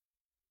knows it.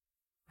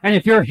 And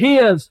if you're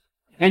his,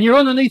 and you're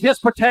underneath his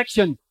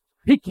protection,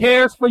 he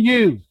cares for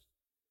you.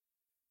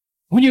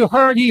 When you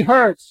hurt, he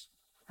hurts.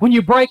 When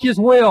you break his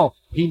will,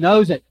 he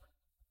knows it.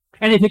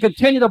 And if you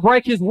continue to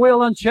break his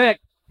will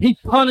unchecked, he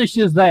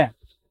punishes that.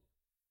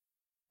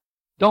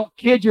 Don't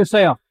kid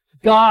yourself.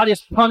 God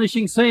is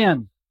punishing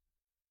sin.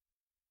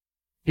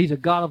 He's a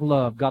God of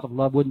love. God of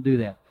love wouldn't do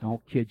that.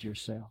 Don't kid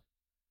yourself.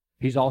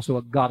 He's also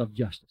a God of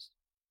justice.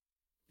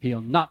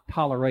 He'll not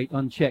tolerate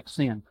unchecked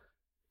sin.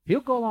 He'll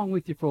go along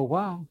with you for a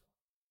while.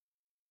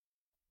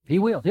 He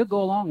will. He'll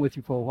go along with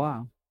you for a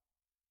while.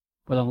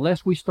 But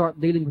unless we start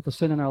dealing with the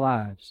sin in our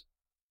lives,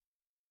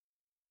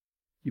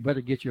 you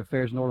better get your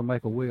affairs in order to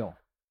make a will.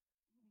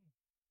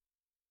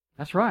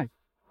 That's right.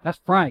 That's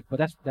frank, but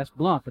that's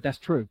blunt, but that's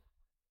true.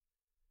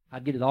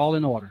 I'd get it all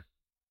in order.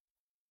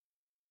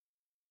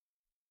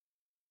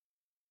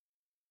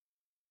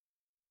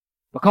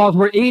 Because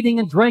we're eating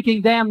and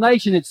drinking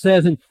damnation, it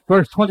says in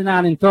verse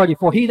 29 and 30.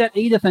 For he that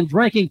eateth and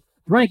drinketh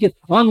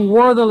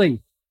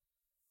unworthily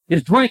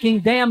is drinking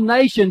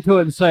damnation to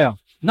himself,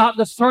 not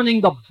discerning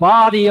the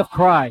body of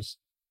Christ,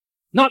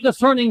 not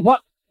discerning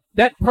what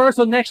that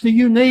person next to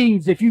you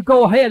needs. If you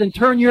go ahead and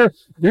turn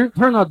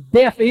a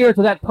deaf ear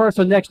to that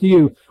person next to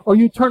you, or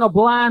you turn a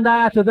blind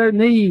eye to their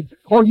need,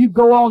 or you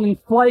go on in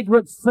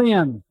flagrant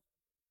sin,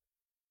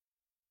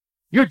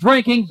 you're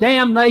drinking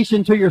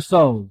damnation to your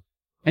soul.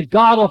 And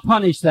God will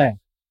punish that.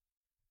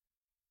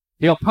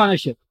 He'll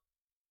punish it.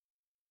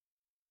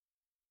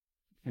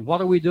 And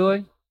what are we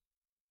doing?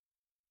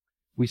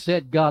 We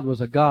said God was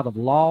a God of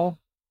law,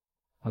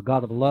 a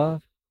God of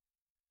love.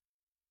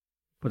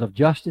 but of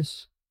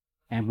justice.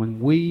 And when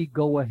we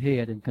go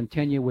ahead and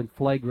continue with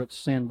flagrant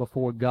sin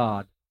before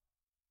God,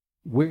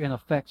 we're in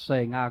effect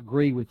saying, I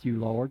agree with you,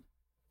 Lord.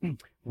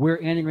 We're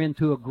entering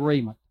into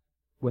agreement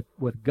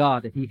with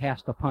God that He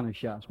has to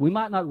punish us. We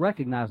might not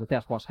recognize that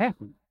that's what's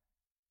happening.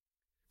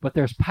 But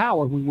there's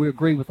power when we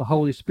agree with the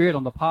Holy Spirit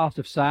on the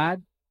positive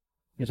side.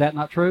 Is that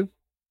not true?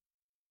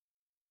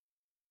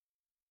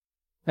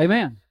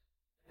 Amen.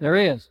 There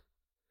is.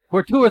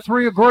 Where two or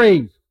three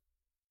agree,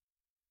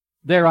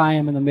 there I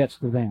am in the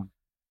midst of them.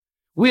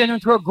 We enter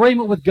into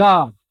agreement with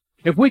God.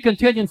 If we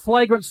continue in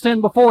flagrant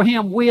sin before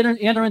Him, we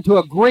enter into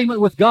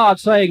agreement with God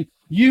saying,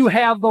 you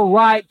have the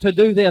right to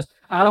do this.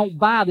 I don't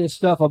buy this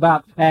stuff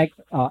about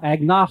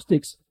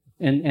agnostics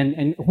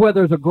and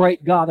whether there's a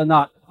great God or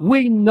not.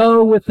 We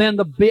know within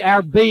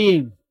our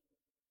being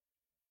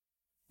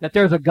that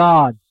there's a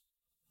God.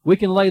 We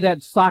can lay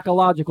that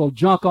psychological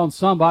junk on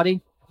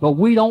somebody, but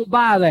we don't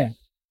buy that.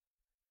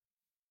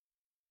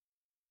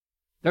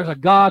 There's a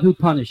God who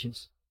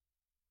punishes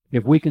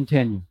if we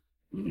continue.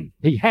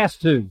 He has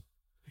to.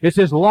 It's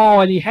His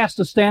law, and He has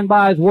to stand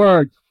by His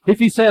word. If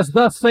He says,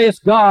 thus saith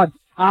God,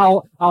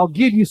 I'll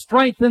give you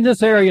strength in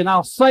this area, and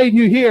I'll save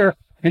you here.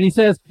 And He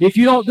says, if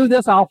you don't do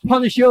this, I'll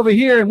punish you over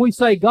here. And we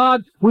say,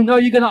 God, we know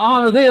you're going to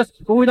honor this,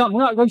 but we're not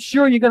really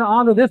sure you're going to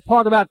honor this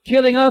part about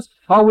killing us.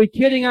 Are we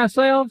kidding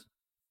ourselves?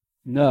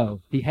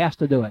 No, He has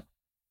to do it.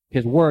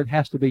 His word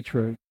has to be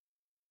true.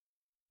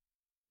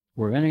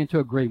 We're entering into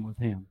agreement with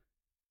Him.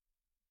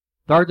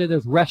 Thirdly,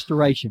 there's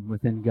restoration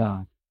within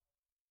God.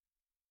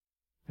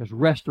 There's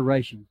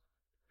restoration.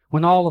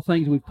 When all the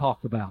things we've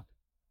talked about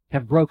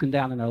have broken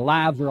down and their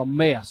lives are a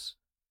mess,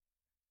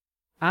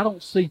 I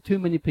don't see too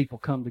many people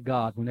come to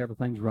God when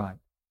everything's right.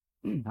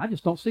 I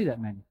just don't see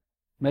that many.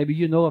 Maybe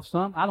you know of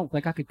some. I don't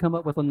think I could come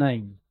up with a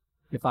name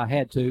if I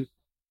had to,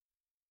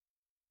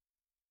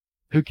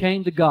 who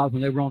came to God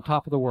when they were on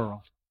top of the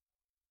world.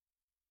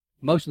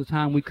 Most of the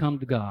time we come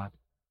to God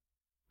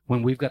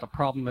when we've got a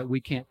problem that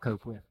we can't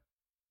cope with,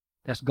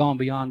 that's gone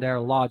beyond our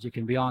logic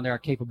and beyond our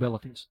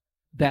capabilities.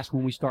 That's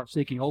when we start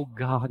seeking, oh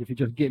God, if you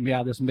just get me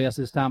out of this mess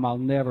this time, I'll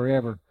never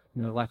ever,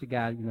 like the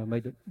guy,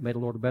 made the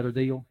Lord a better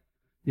deal,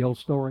 the old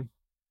story.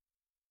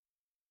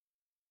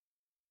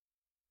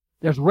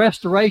 There's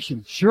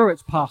restoration. Sure,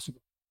 it's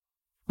possible.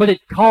 But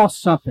it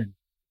costs something.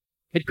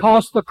 It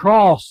costs the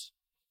cross.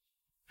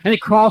 And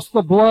it costs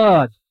the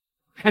blood.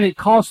 And it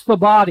costs the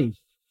body.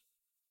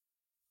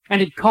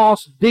 And it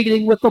costs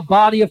digging with the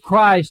body of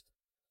Christ.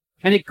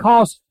 And it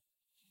costs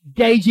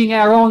gauging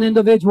our own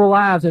individual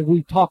lives as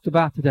we've talked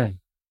about today.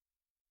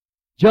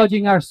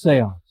 Judging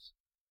ourselves.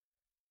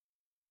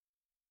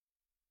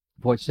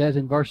 For it says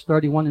in verse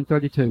 31 and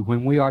 32,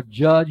 when we are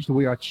judged,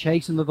 we are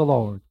chastened of the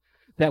Lord,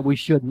 that we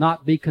should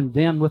not be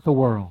condemned with the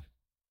world.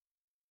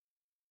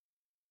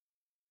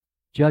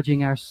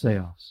 Judging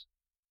ourselves.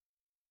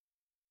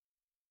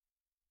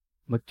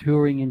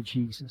 Maturing in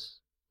Jesus.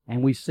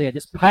 And we said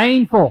it's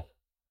painful.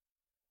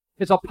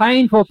 It's a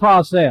painful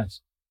process.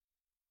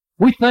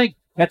 We think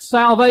at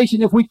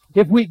salvation, if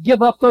we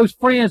give up those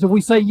friends, if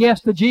we say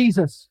yes to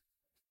Jesus,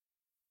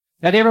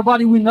 that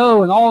everybody we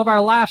know and all of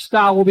our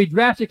lifestyle will be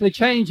drastically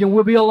changed and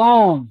we'll be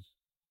alone.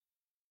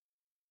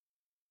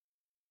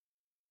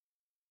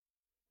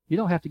 You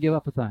don't have to give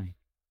up a thing.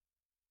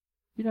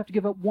 You don't have to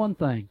give up one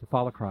thing to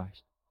follow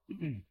Christ.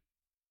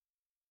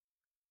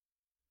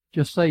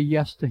 Just say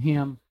yes to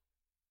Him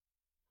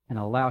and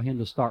allow Him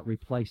to start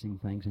replacing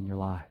things in your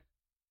life.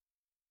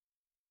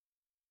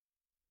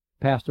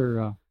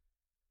 Pastor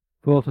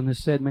Fulton has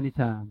said many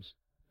times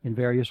in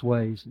various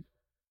ways,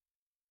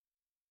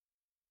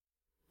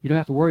 you don't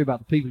have to worry about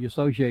the people you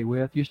associate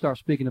with. You start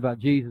speaking about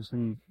Jesus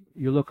and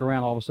you look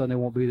around, all of a sudden they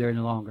won't be there any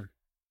longer.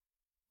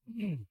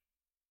 It's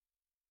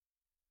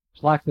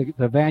like the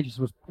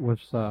evangelist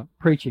was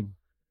preaching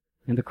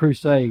in the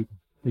crusade.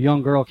 The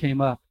young girl came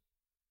up,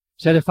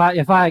 said, if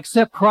I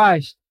accept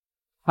Christ,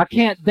 I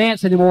can't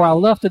dance anymore. I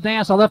love to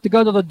dance. I love to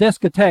go to the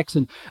discotheques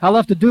and I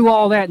love to do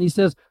all that. And he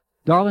says,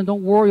 darling,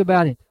 don't worry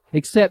about it.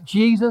 Accept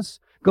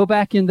Jesus. Go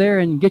back in there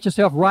and get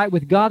yourself right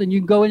with God, and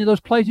you can go into those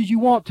places you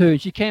want to. And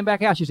she came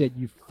back out. She said,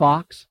 you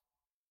fox.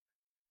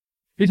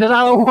 He says,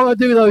 I don't want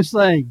to do those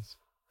things.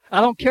 I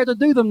don't care to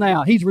do them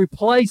now. He's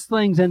replaced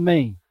things in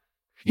me.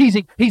 He's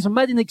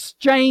made an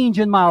exchange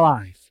in my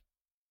life.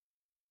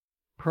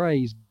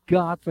 Praise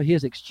God for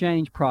His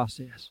exchange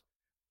process.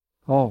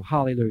 Oh,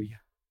 hallelujah.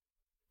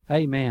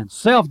 Amen.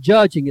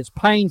 Self-judging is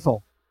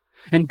painful,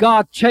 and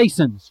God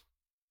chastens.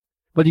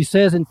 But He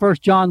says in 1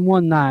 John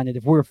 1:9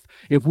 that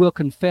if we'll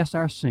confess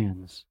our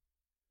sins,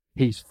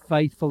 He's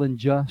faithful and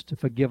just to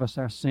forgive us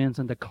our sins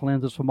and to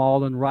cleanse us from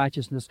all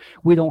unrighteousness.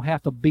 We don't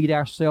have to beat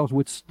ourselves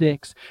with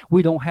sticks.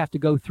 We don't have to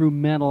go through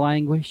mental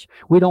anguish.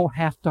 We don't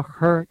have to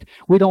hurt.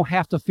 We don't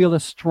have to feel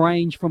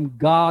estranged from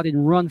God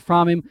and run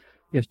from Him.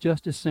 It's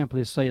just as simple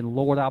as saying,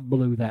 Lord, I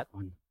blew that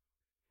one.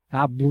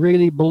 I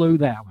really blew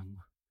that one.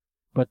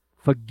 But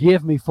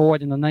forgive me for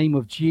it in the name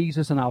of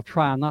Jesus, and I'll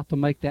try not to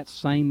make that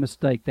same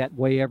mistake that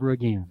way ever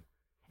again.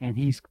 And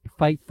He's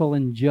faithful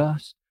and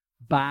just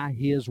by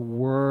His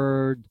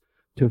word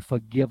to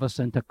forgive us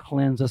and to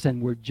cleanse us,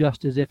 and we're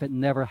just as if it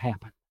never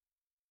happened.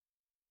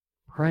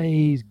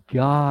 Praise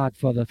God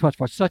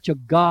for such a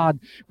God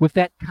with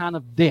that kind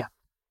of depth.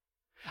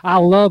 I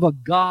love a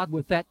God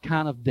with that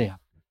kind of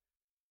depth.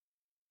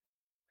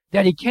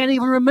 That He can't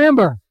even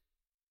remember.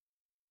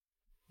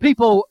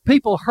 People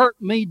hurt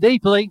me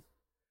deeply,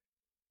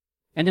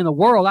 and in the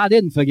world I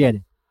didn't forget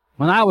it.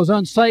 When I was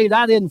unsaved,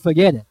 I didn't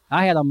forget it.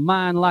 I had a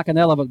mind like an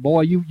elephant,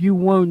 boy. You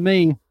wound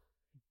me,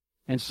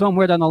 and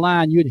somewhere down the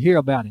line you'd hear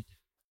about it.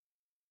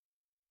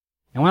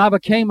 And when I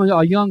became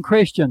a young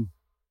Christian,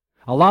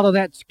 a lot of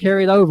that's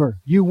carried over.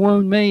 You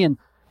wound me, and,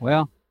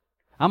 well,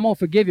 I'm going to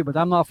forgive you, but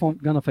I'm not going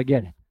to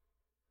forget it.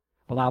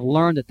 But I've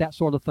learned that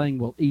sort of thing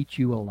will eat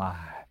you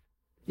alive.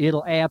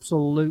 It'll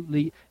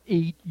absolutely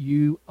eat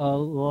you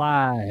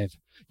alive.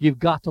 You've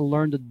got to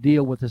learn to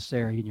deal with this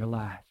area in your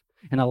life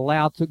and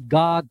allow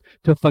God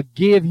to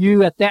forgive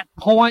you at that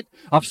point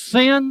of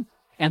sin.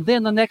 And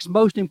then the next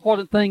most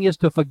important thing is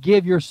to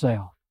forgive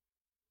yourself.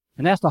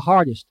 And that's the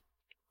hardest.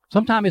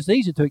 Sometimes it's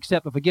easy to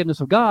accept the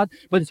forgiveness of God,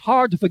 but it's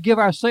hard to forgive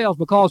ourselves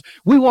because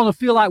we want to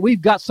feel like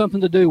we've got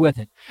something to do with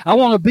it. I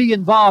want to be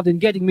involved in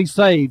getting me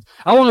saved.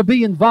 I want to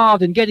be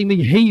involved in getting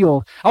me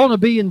healed. I want to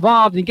be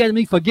involved in getting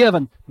me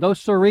forgiven. No,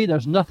 sirree,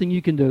 there's nothing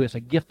you can do. It's a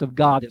gift of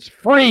God. It's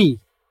free.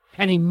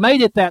 And He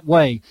made it that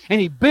way. And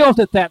He built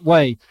it that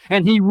way.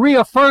 And He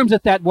reaffirms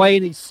it that way.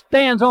 And He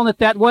stands on it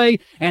that way.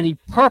 And He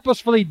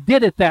purposefully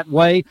did it that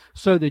way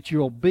so that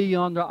you'll be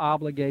under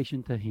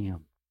obligation to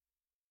Him.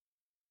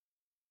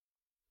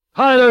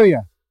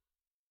 Hallelujah.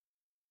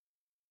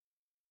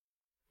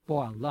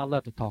 Boy, I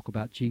love to talk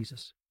about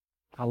Jesus.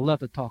 I love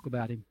to talk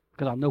about Him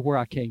because I know where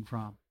I came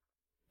from.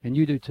 And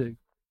you do too.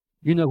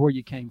 You know where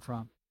you came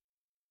from.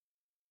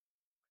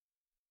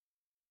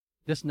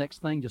 This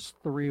next thing just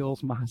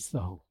thrills my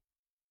soul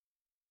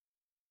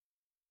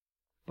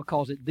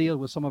because it deals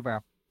with some of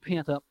our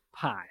pent-up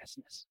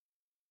piousness.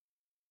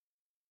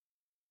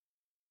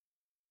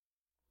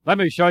 Let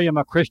me show you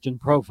my Christian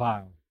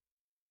profile.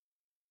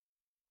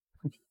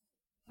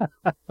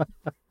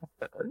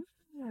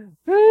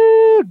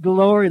 Ooh,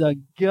 glory to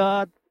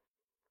God.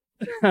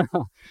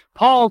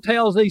 Paul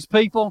tells these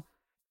people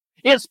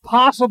it's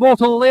possible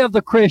to live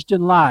the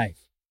Christian life.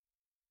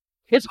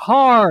 It's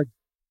hard.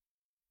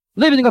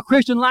 Living a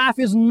Christian life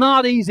is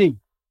not easy.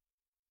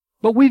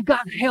 But we've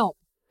got help.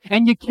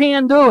 And you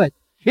can do it.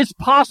 It's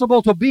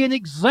possible to be an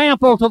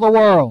example to the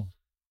world.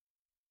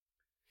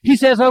 He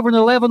says over in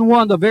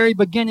 11:1, the very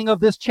beginning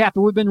of this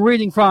chapter we've been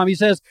reading from, he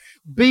says,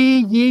 "Be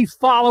ye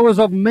followers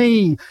of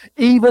me,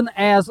 even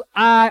as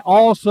I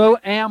also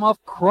am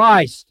of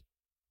Christ."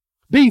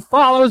 Be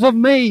followers of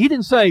me. He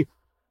didn't say,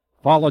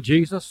 follow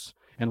Jesus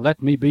and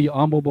let me be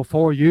humble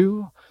before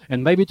you,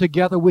 and maybe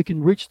together we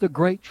can reach the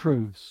great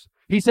truths.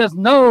 He says,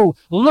 no,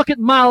 look at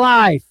my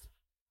life.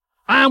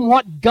 I'm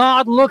what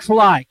God looks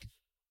like.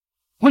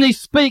 When He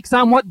speaks,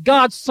 I'm what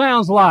God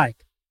sounds like.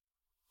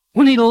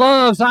 When He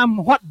loves,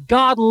 I'm what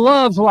God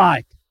loves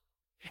like.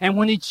 And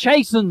when He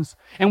chastens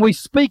and we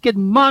speak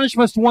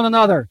admonishments to one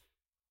another,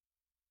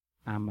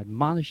 I'm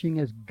admonishing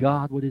as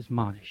God would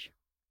admonish.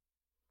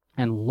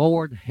 And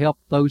Lord, help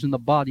those in the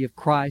body of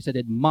Christ that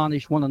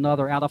admonish one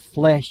another out of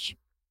flesh.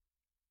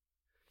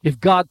 If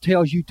God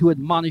tells you to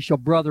admonish a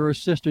brother or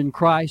sister in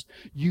Christ,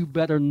 you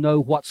better know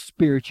what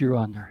spirit you're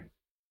under.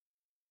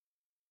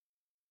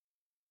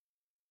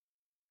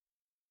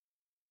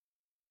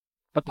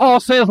 But Paul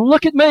says,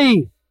 look at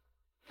me.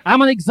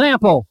 I'm an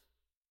example.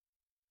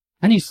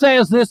 And he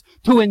says this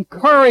to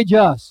encourage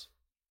us.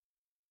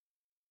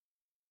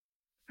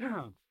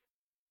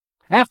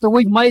 After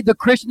we've made the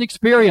Christian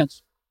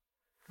experience,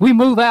 we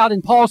move out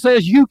and Paul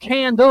says, you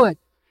can do it.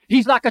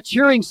 He's like a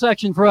cheering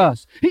section for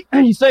us.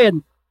 He said,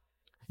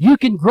 you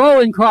can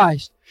grow in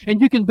Christ and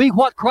you can be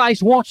what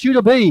Christ wants you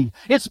to be.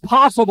 It's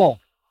possible.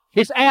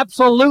 It's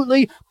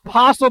absolutely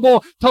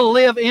possible to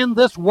live in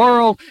this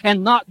world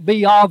and not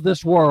be of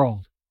this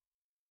world.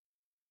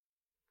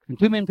 And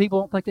too many people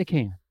don't think they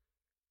can.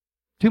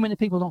 Too many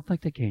people don't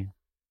think they can.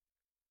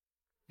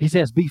 He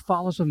says, be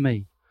followers of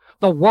me.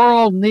 The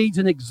world needs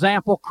an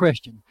example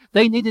Christian.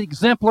 They need an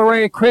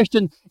exemplary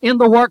Christian in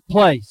the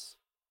workplace.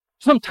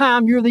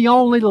 Sometimes you're the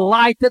only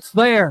light that's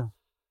there.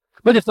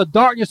 But if the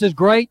darkness is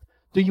great,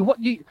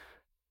 you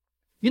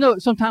know,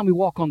 sometimes we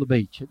walk on the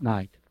beach at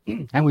night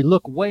and we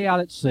look way out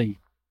at sea.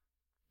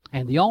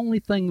 And the only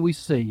thing we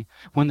see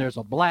when there's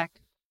a black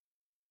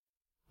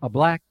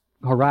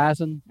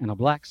horizon and a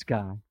black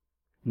sky,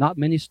 not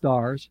many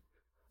stars,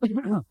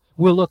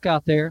 we'll look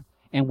out there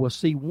and we'll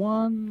see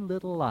one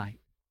little light.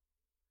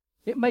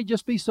 It may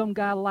just be some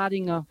guy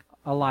lighting a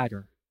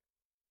lighter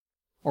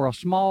or a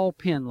small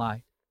pin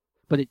light,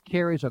 but it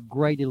carries a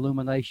great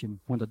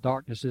illumination when the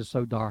darkness is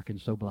so dark and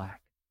so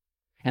black.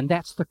 And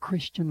that's the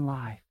Christian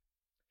life.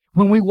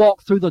 When we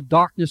walk through the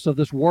darkness of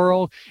this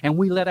world and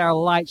we let our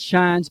light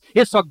shine,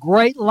 it's a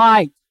great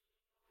light,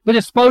 but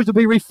it's supposed to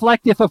be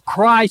reflective of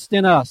Christ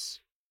in us.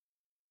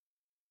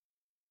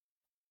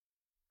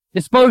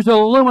 It's supposed to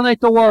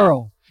illuminate the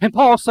world. And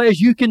Paul says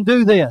you can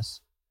do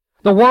this.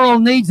 The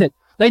world needs it.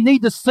 They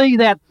need to see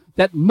that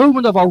that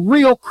movement of a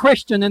real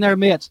Christian in their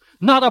midst,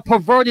 not a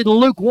perverted,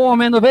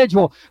 lukewarm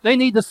individual. They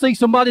need to see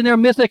somebody in their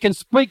midst that can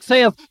speak,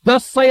 saith,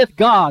 thus saith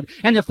God.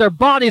 And if their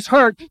body's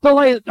hurt,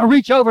 they'll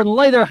reach over and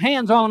lay their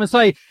hands on them and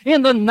say,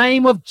 in the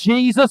name of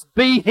Jesus,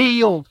 be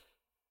healed.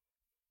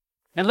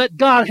 And let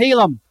God heal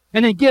them,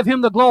 and then give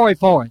Him the glory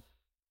for it.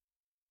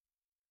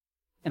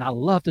 And I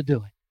love to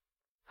do it.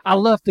 I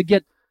love to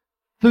get,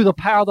 through the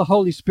power of the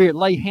Holy Spirit,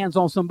 lay hands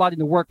on somebody in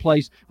the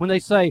workplace when they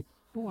say,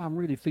 boy, I'm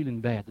really feeling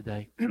bad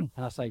today. And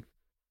I say,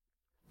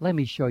 let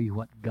me show you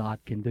what God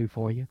can do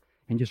for you.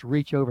 And just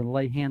reach over and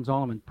lay hands on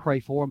them and pray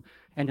for them.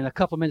 And then a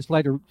couple of minutes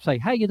later, say,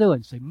 how you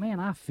doing? Say, man,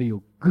 I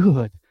feel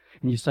good.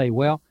 And you say,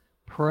 well,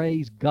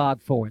 praise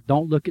God for it.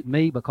 Don't look at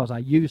me because I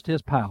used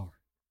His power.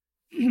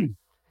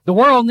 The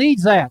world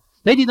needs that.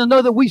 They need to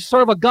know that we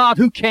serve a God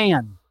who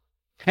can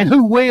and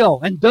who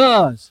will and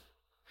does.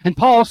 And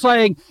Paul's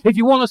saying, if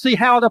you want to see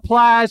how it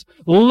applies,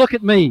 look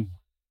at me.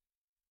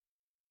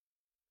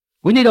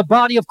 We need a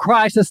body of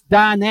Christ that's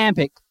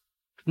dynamic,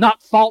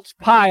 not false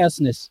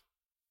piousness.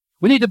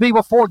 We need to be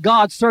before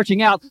God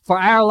searching out for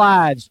our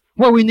lives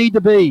where we need to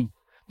be,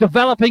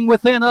 developing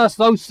within us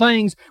those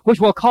things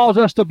which will cause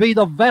us to be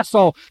the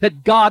vessel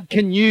that God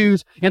can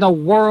use in a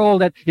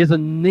world that is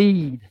in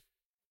need.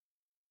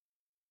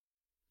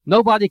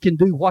 Nobody can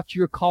do what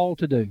you're called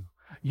to do.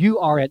 You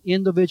are an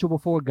individual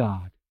before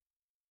God.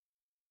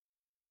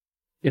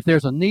 If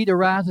there's a need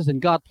arises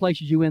and God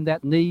places you in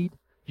that need,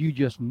 you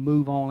just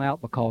move on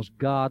out because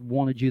God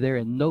wanted you there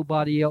and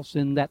nobody else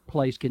in that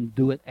place can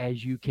do it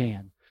as you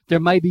can. There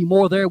may be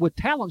more there with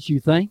talents, you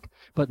think,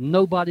 but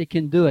nobody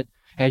can do it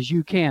as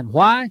you can.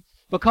 Why?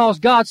 Because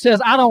God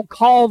says, I don't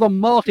call the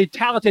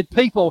multi-talented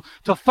people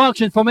to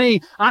function for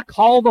me. I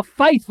call the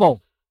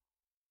faithful.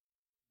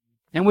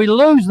 And we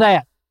lose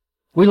that.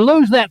 We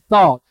lose that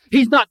thought.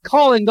 He's not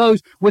calling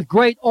those with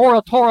great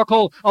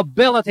oratorical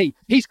ability.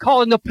 He's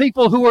calling the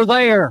people who are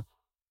there,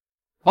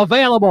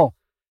 available.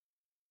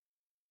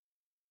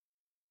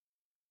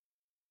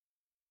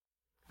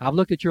 I've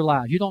looked at your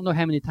lives. You don't know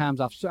how many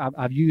times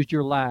I've used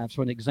your lives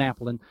for an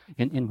example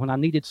and when I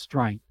needed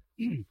strength.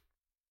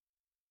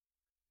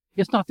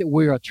 It's not that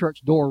we're a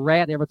church door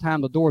rat. Every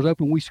time the door's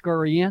open, we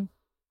scurry in.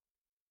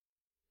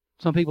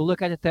 Some people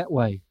look at it that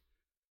way.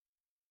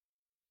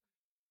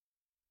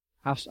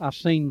 I've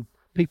seen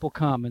people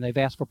come and they've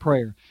asked for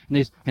prayer.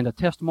 And the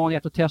testimony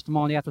after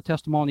testimony after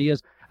testimony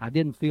is, I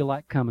didn't feel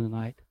like coming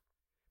tonight.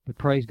 But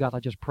praise God, I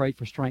just prayed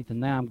for strength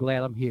and now I'm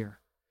glad I'm here.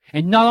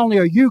 And not only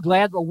are you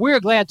glad, but we're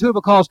glad too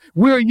because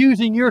we're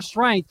using your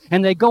strength.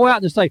 And they go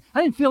out and say,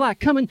 I didn't feel like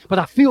coming, but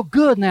I feel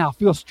good now. I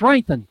feel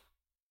strengthened.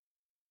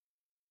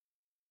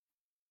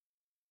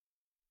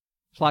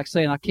 It's like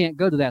saying I can't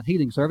go to that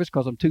healing service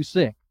because I'm too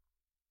sick.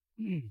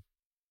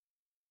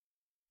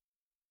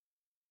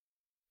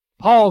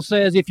 Paul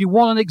says, if you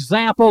want an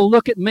example,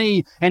 look at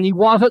me. And he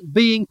wasn't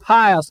being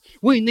pious.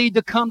 We need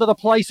to come to the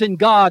place in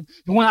God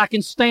when I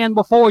can stand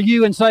before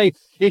you and say,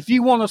 if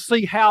you want to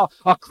see how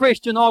a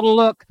Christian ought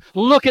to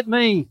look at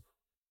me.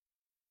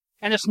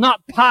 And it's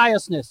not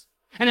piousness.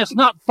 And it's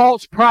not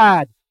false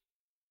pride.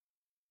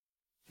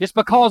 It's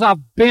because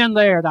I've been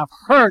there and I've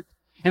hurt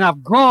and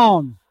I've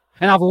grown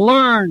and I've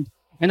learned.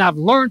 And I've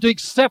learned to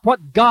accept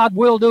what God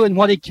will do and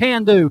what He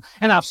can do.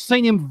 And I've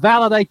seen Him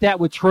validate that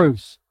with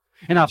truth.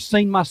 And I've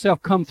seen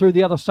myself come through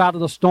the other side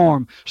of the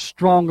storm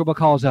stronger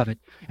because of it.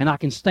 And I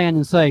can stand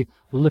and say,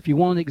 well, if you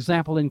want an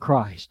example in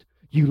Christ,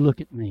 you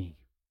look at me.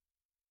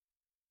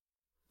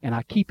 And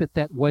I keep it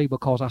that way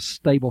because I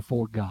stay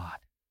before God.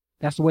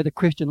 That's the way the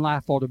Christian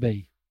life ought to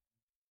be.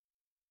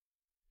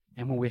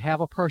 And when we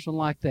have a person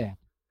like that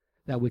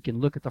we can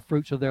look at the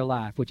fruits of their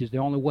life, which is the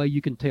only way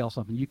you can tell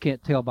something. You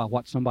can't tell by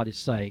what somebody's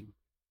saying.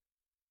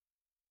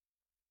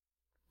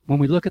 When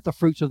we look at the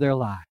fruits of their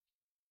life,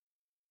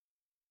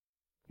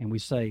 and we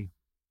say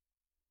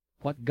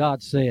what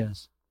God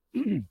says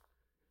and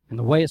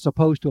the way it's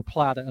supposed to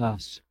apply to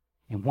us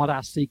and what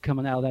I see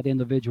coming out of that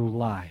individual's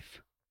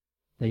life,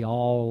 they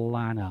all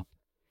line up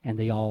and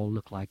they all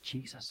look like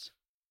Jesus.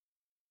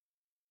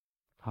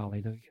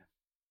 Hallelujah.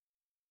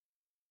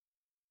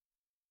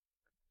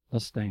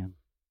 Let's stand.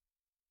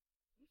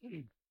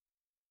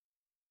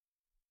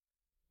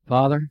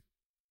 Father,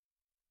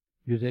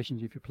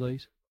 musicians, if you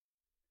please.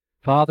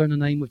 Father, in the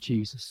name of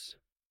Jesus,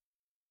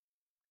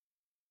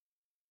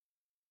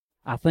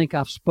 I think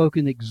I've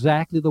spoken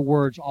exactly the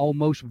words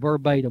almost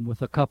verbatim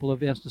with a couple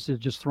of instances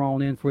just thrown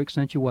in for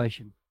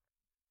accentuation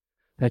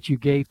that you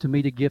gave to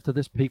me to give to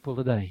this people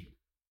today.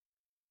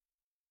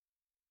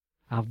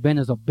 I've been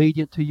as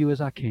obedient to you as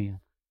I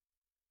can,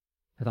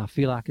 that I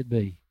feel I could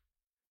be.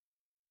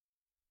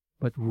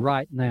 But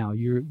right now,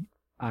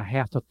 I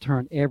have to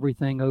turn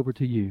everything over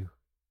to you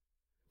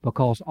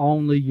because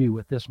only you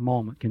at this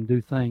moment can do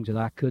things that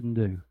I couldn't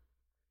do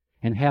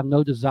and have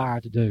no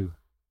desire to do.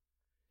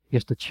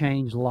 Is to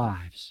change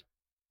lives.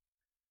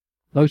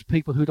 Those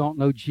people who don't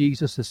know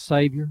Jesus as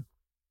Savior,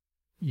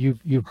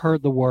 you've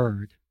heard the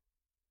word.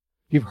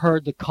 You've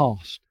heard the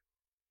cost.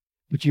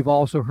 But you've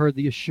also heard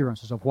the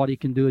assurances of what He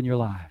can do in your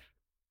life.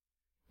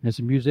 And as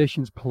the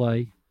musicians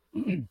play,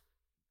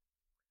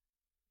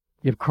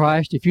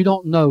 if you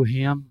don't know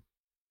Him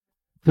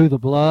through the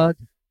blood,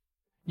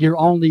 you're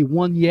only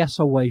one yes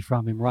away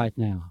from Him right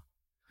now.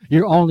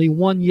 You're only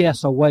one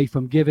yes away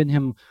from giving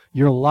Him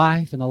your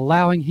life and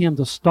allowing Him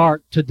to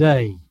start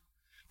today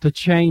to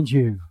change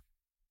you.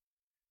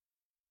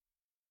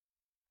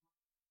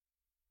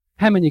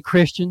 How many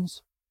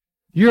Christians?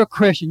 You're a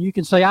Christian. You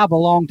can say, I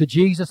belong to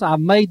Jesus. I've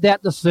made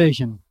that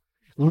decision.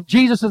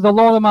 Jesus is the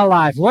Lord of my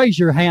life. Raise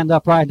your hand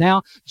up right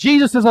now.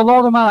 Jesus is the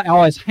Lord of my life.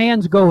 Oh, his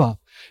hands go up.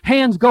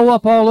 Hands go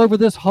up all over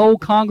this whole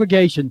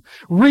congregation,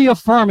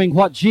 reaffirming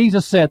what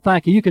Jesus said.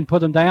 Thank you. You can put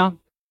them down.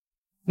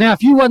 Now,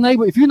 if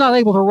you're not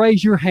able to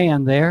raise your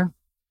hand there,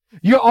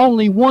 you're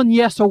only one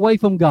yes away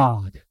from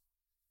God.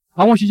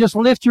 I want you to just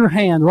lift your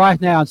hand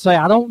right now and say,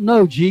 I don't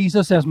know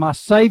Jesus as my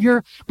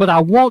Savior, but I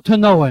want to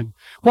know Him.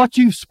 What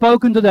you've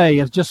spoken today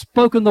has just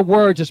spoken the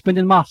words that's been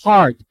in my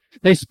heart.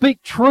 They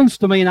speak truths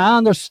to me, and I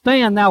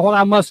understand now what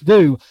I must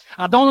do.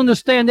 I don't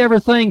understand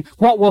everything,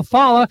 what will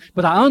follow,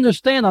 but I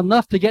understand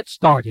enough to get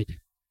started.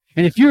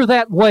 And if you're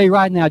that way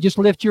right now, just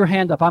lift your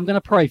hand up. I'm going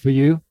to pray for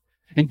you,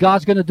 and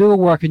God's going to do a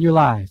work in your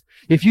life.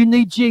 If you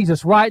need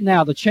Jesus right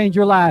now to change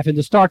your life and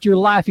to start your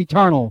life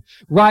eternal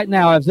right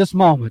now at this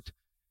moment,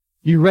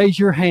 you raise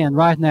your hand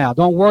right now.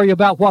 Don't worry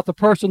about what the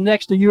person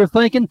next to you are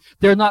thinking.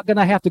 They're not going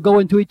to have to go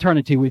into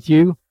eternity with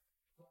you.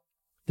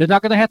 They're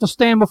not going to have to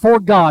stand before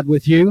God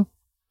with you.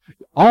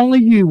 Only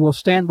you will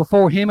stand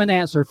before Him and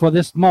answer for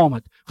this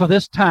moment, for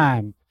this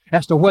time,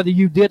 as to whether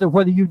you did or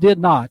whether you did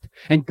not.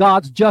 And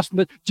God's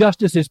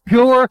justice is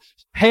pure,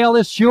 hell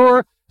is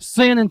sure,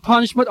 sin and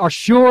punishment are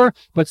sure,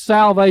 but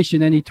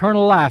salvation and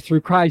eternal life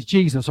through Christ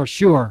Jesus are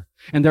sure.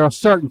 And they're a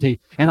certainty.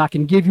 And I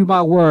can give you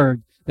my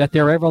word that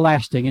they're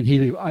everlasting, and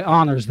He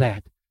honors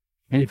that.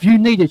 And if you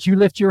need it, you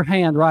lift your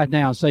hand right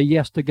now and say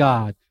yes to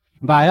God.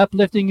 By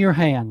uplifting your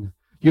hand,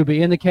 you'll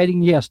be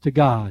indicating yes to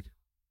God.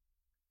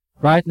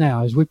 Right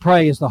now, as we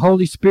pray, as the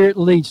Holy Spirit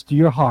leads to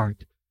your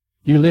heart,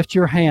 you lift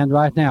your hand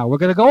right now. We're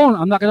going to go on.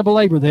 I'm not going to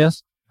belabor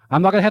this.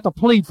 I'm not going to have to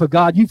plead for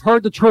God. You've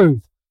heard the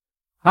truth.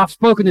 I've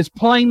spoken as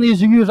plainly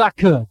as I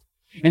could.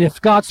 And if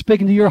God's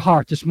speaking to your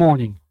heart this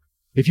morning,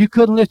 if you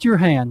couldn't lift your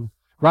hand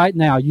right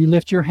now, you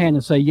lift your hand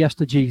and say yes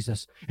to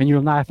Jesus, and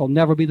your life will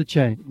never be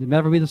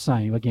the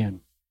same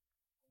again.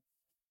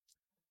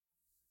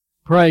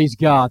 Praise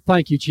God.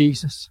 Thank you,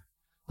 Jesus.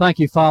 Thank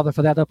you, Father,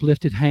 for that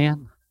uplifted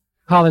hand.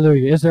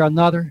 Hallelujah. Is there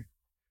another?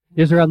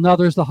 Is there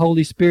another as the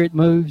Holy Spirit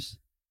moves?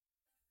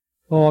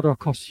 In the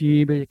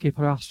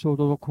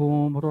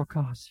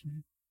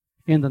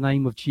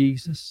name of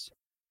Jesus.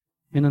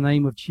 In the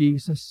name of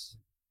Jesus.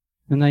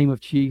 In the name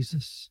of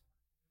Jesus.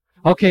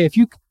 Okay, if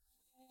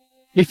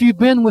you've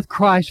been with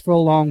Christ for a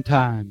long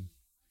time,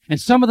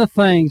 and some of the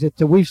things that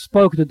we've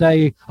spoken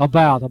today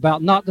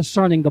about not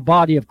discerning the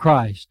body of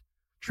Christ,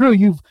 true,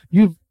 you've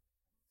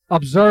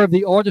observed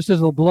the ordinances of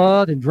the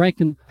blood and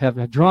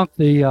have drunk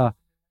the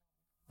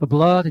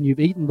blood, and you've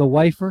eaten the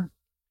wafer,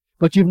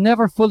 but you've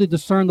never fully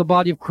discerned the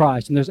body of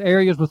Christ, and there's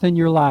areas within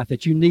your life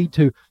that you need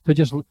to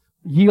just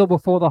yield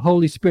before the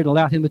Holy Spirit,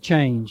 allow Him to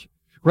change.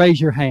 Raise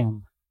your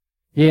hand.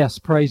 Yes,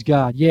 praise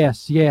God.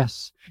 Yes,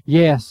 yes,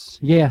 yes,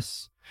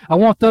 yes. I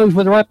want those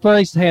with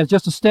upraised hands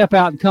just to step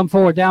out and come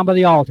forward down by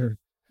the altar.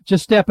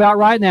 Just step out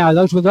right now.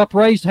 Those with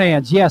upraised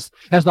hands, yes,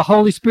 as the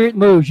Holy Spirit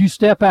moves, you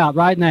step out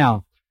right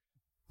now.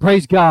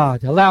 Praise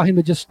God. Allow Him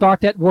to just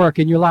start that work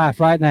in your life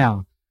right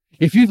now.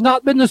 If you've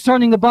not been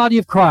discerning the body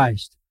of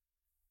Christ,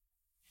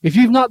 if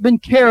you've not been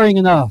caring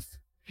enough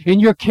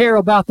in your care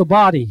about the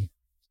body,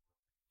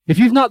 if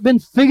you've not been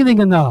feeling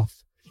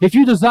enough, if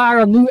you desire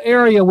a new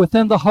area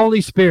within the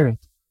Holy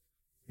Spirit,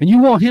 and you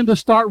want Him to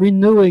start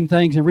renewing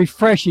things and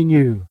refreshing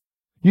you,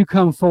 you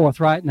come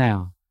forth right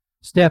now.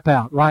 Step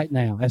out right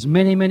now. As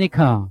many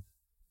come.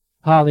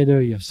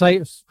 Hallelujah.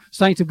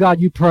 Saints of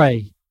God, you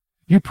pray.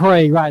 You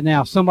pray right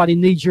now. Somebody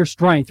needs your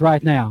strength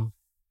right now.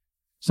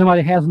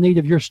 Somebody has need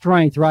of your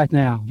strength right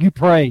now. You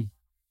pray.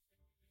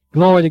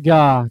 Glory to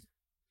God.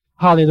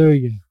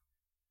 Hallelujah.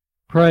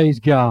 Praise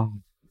God.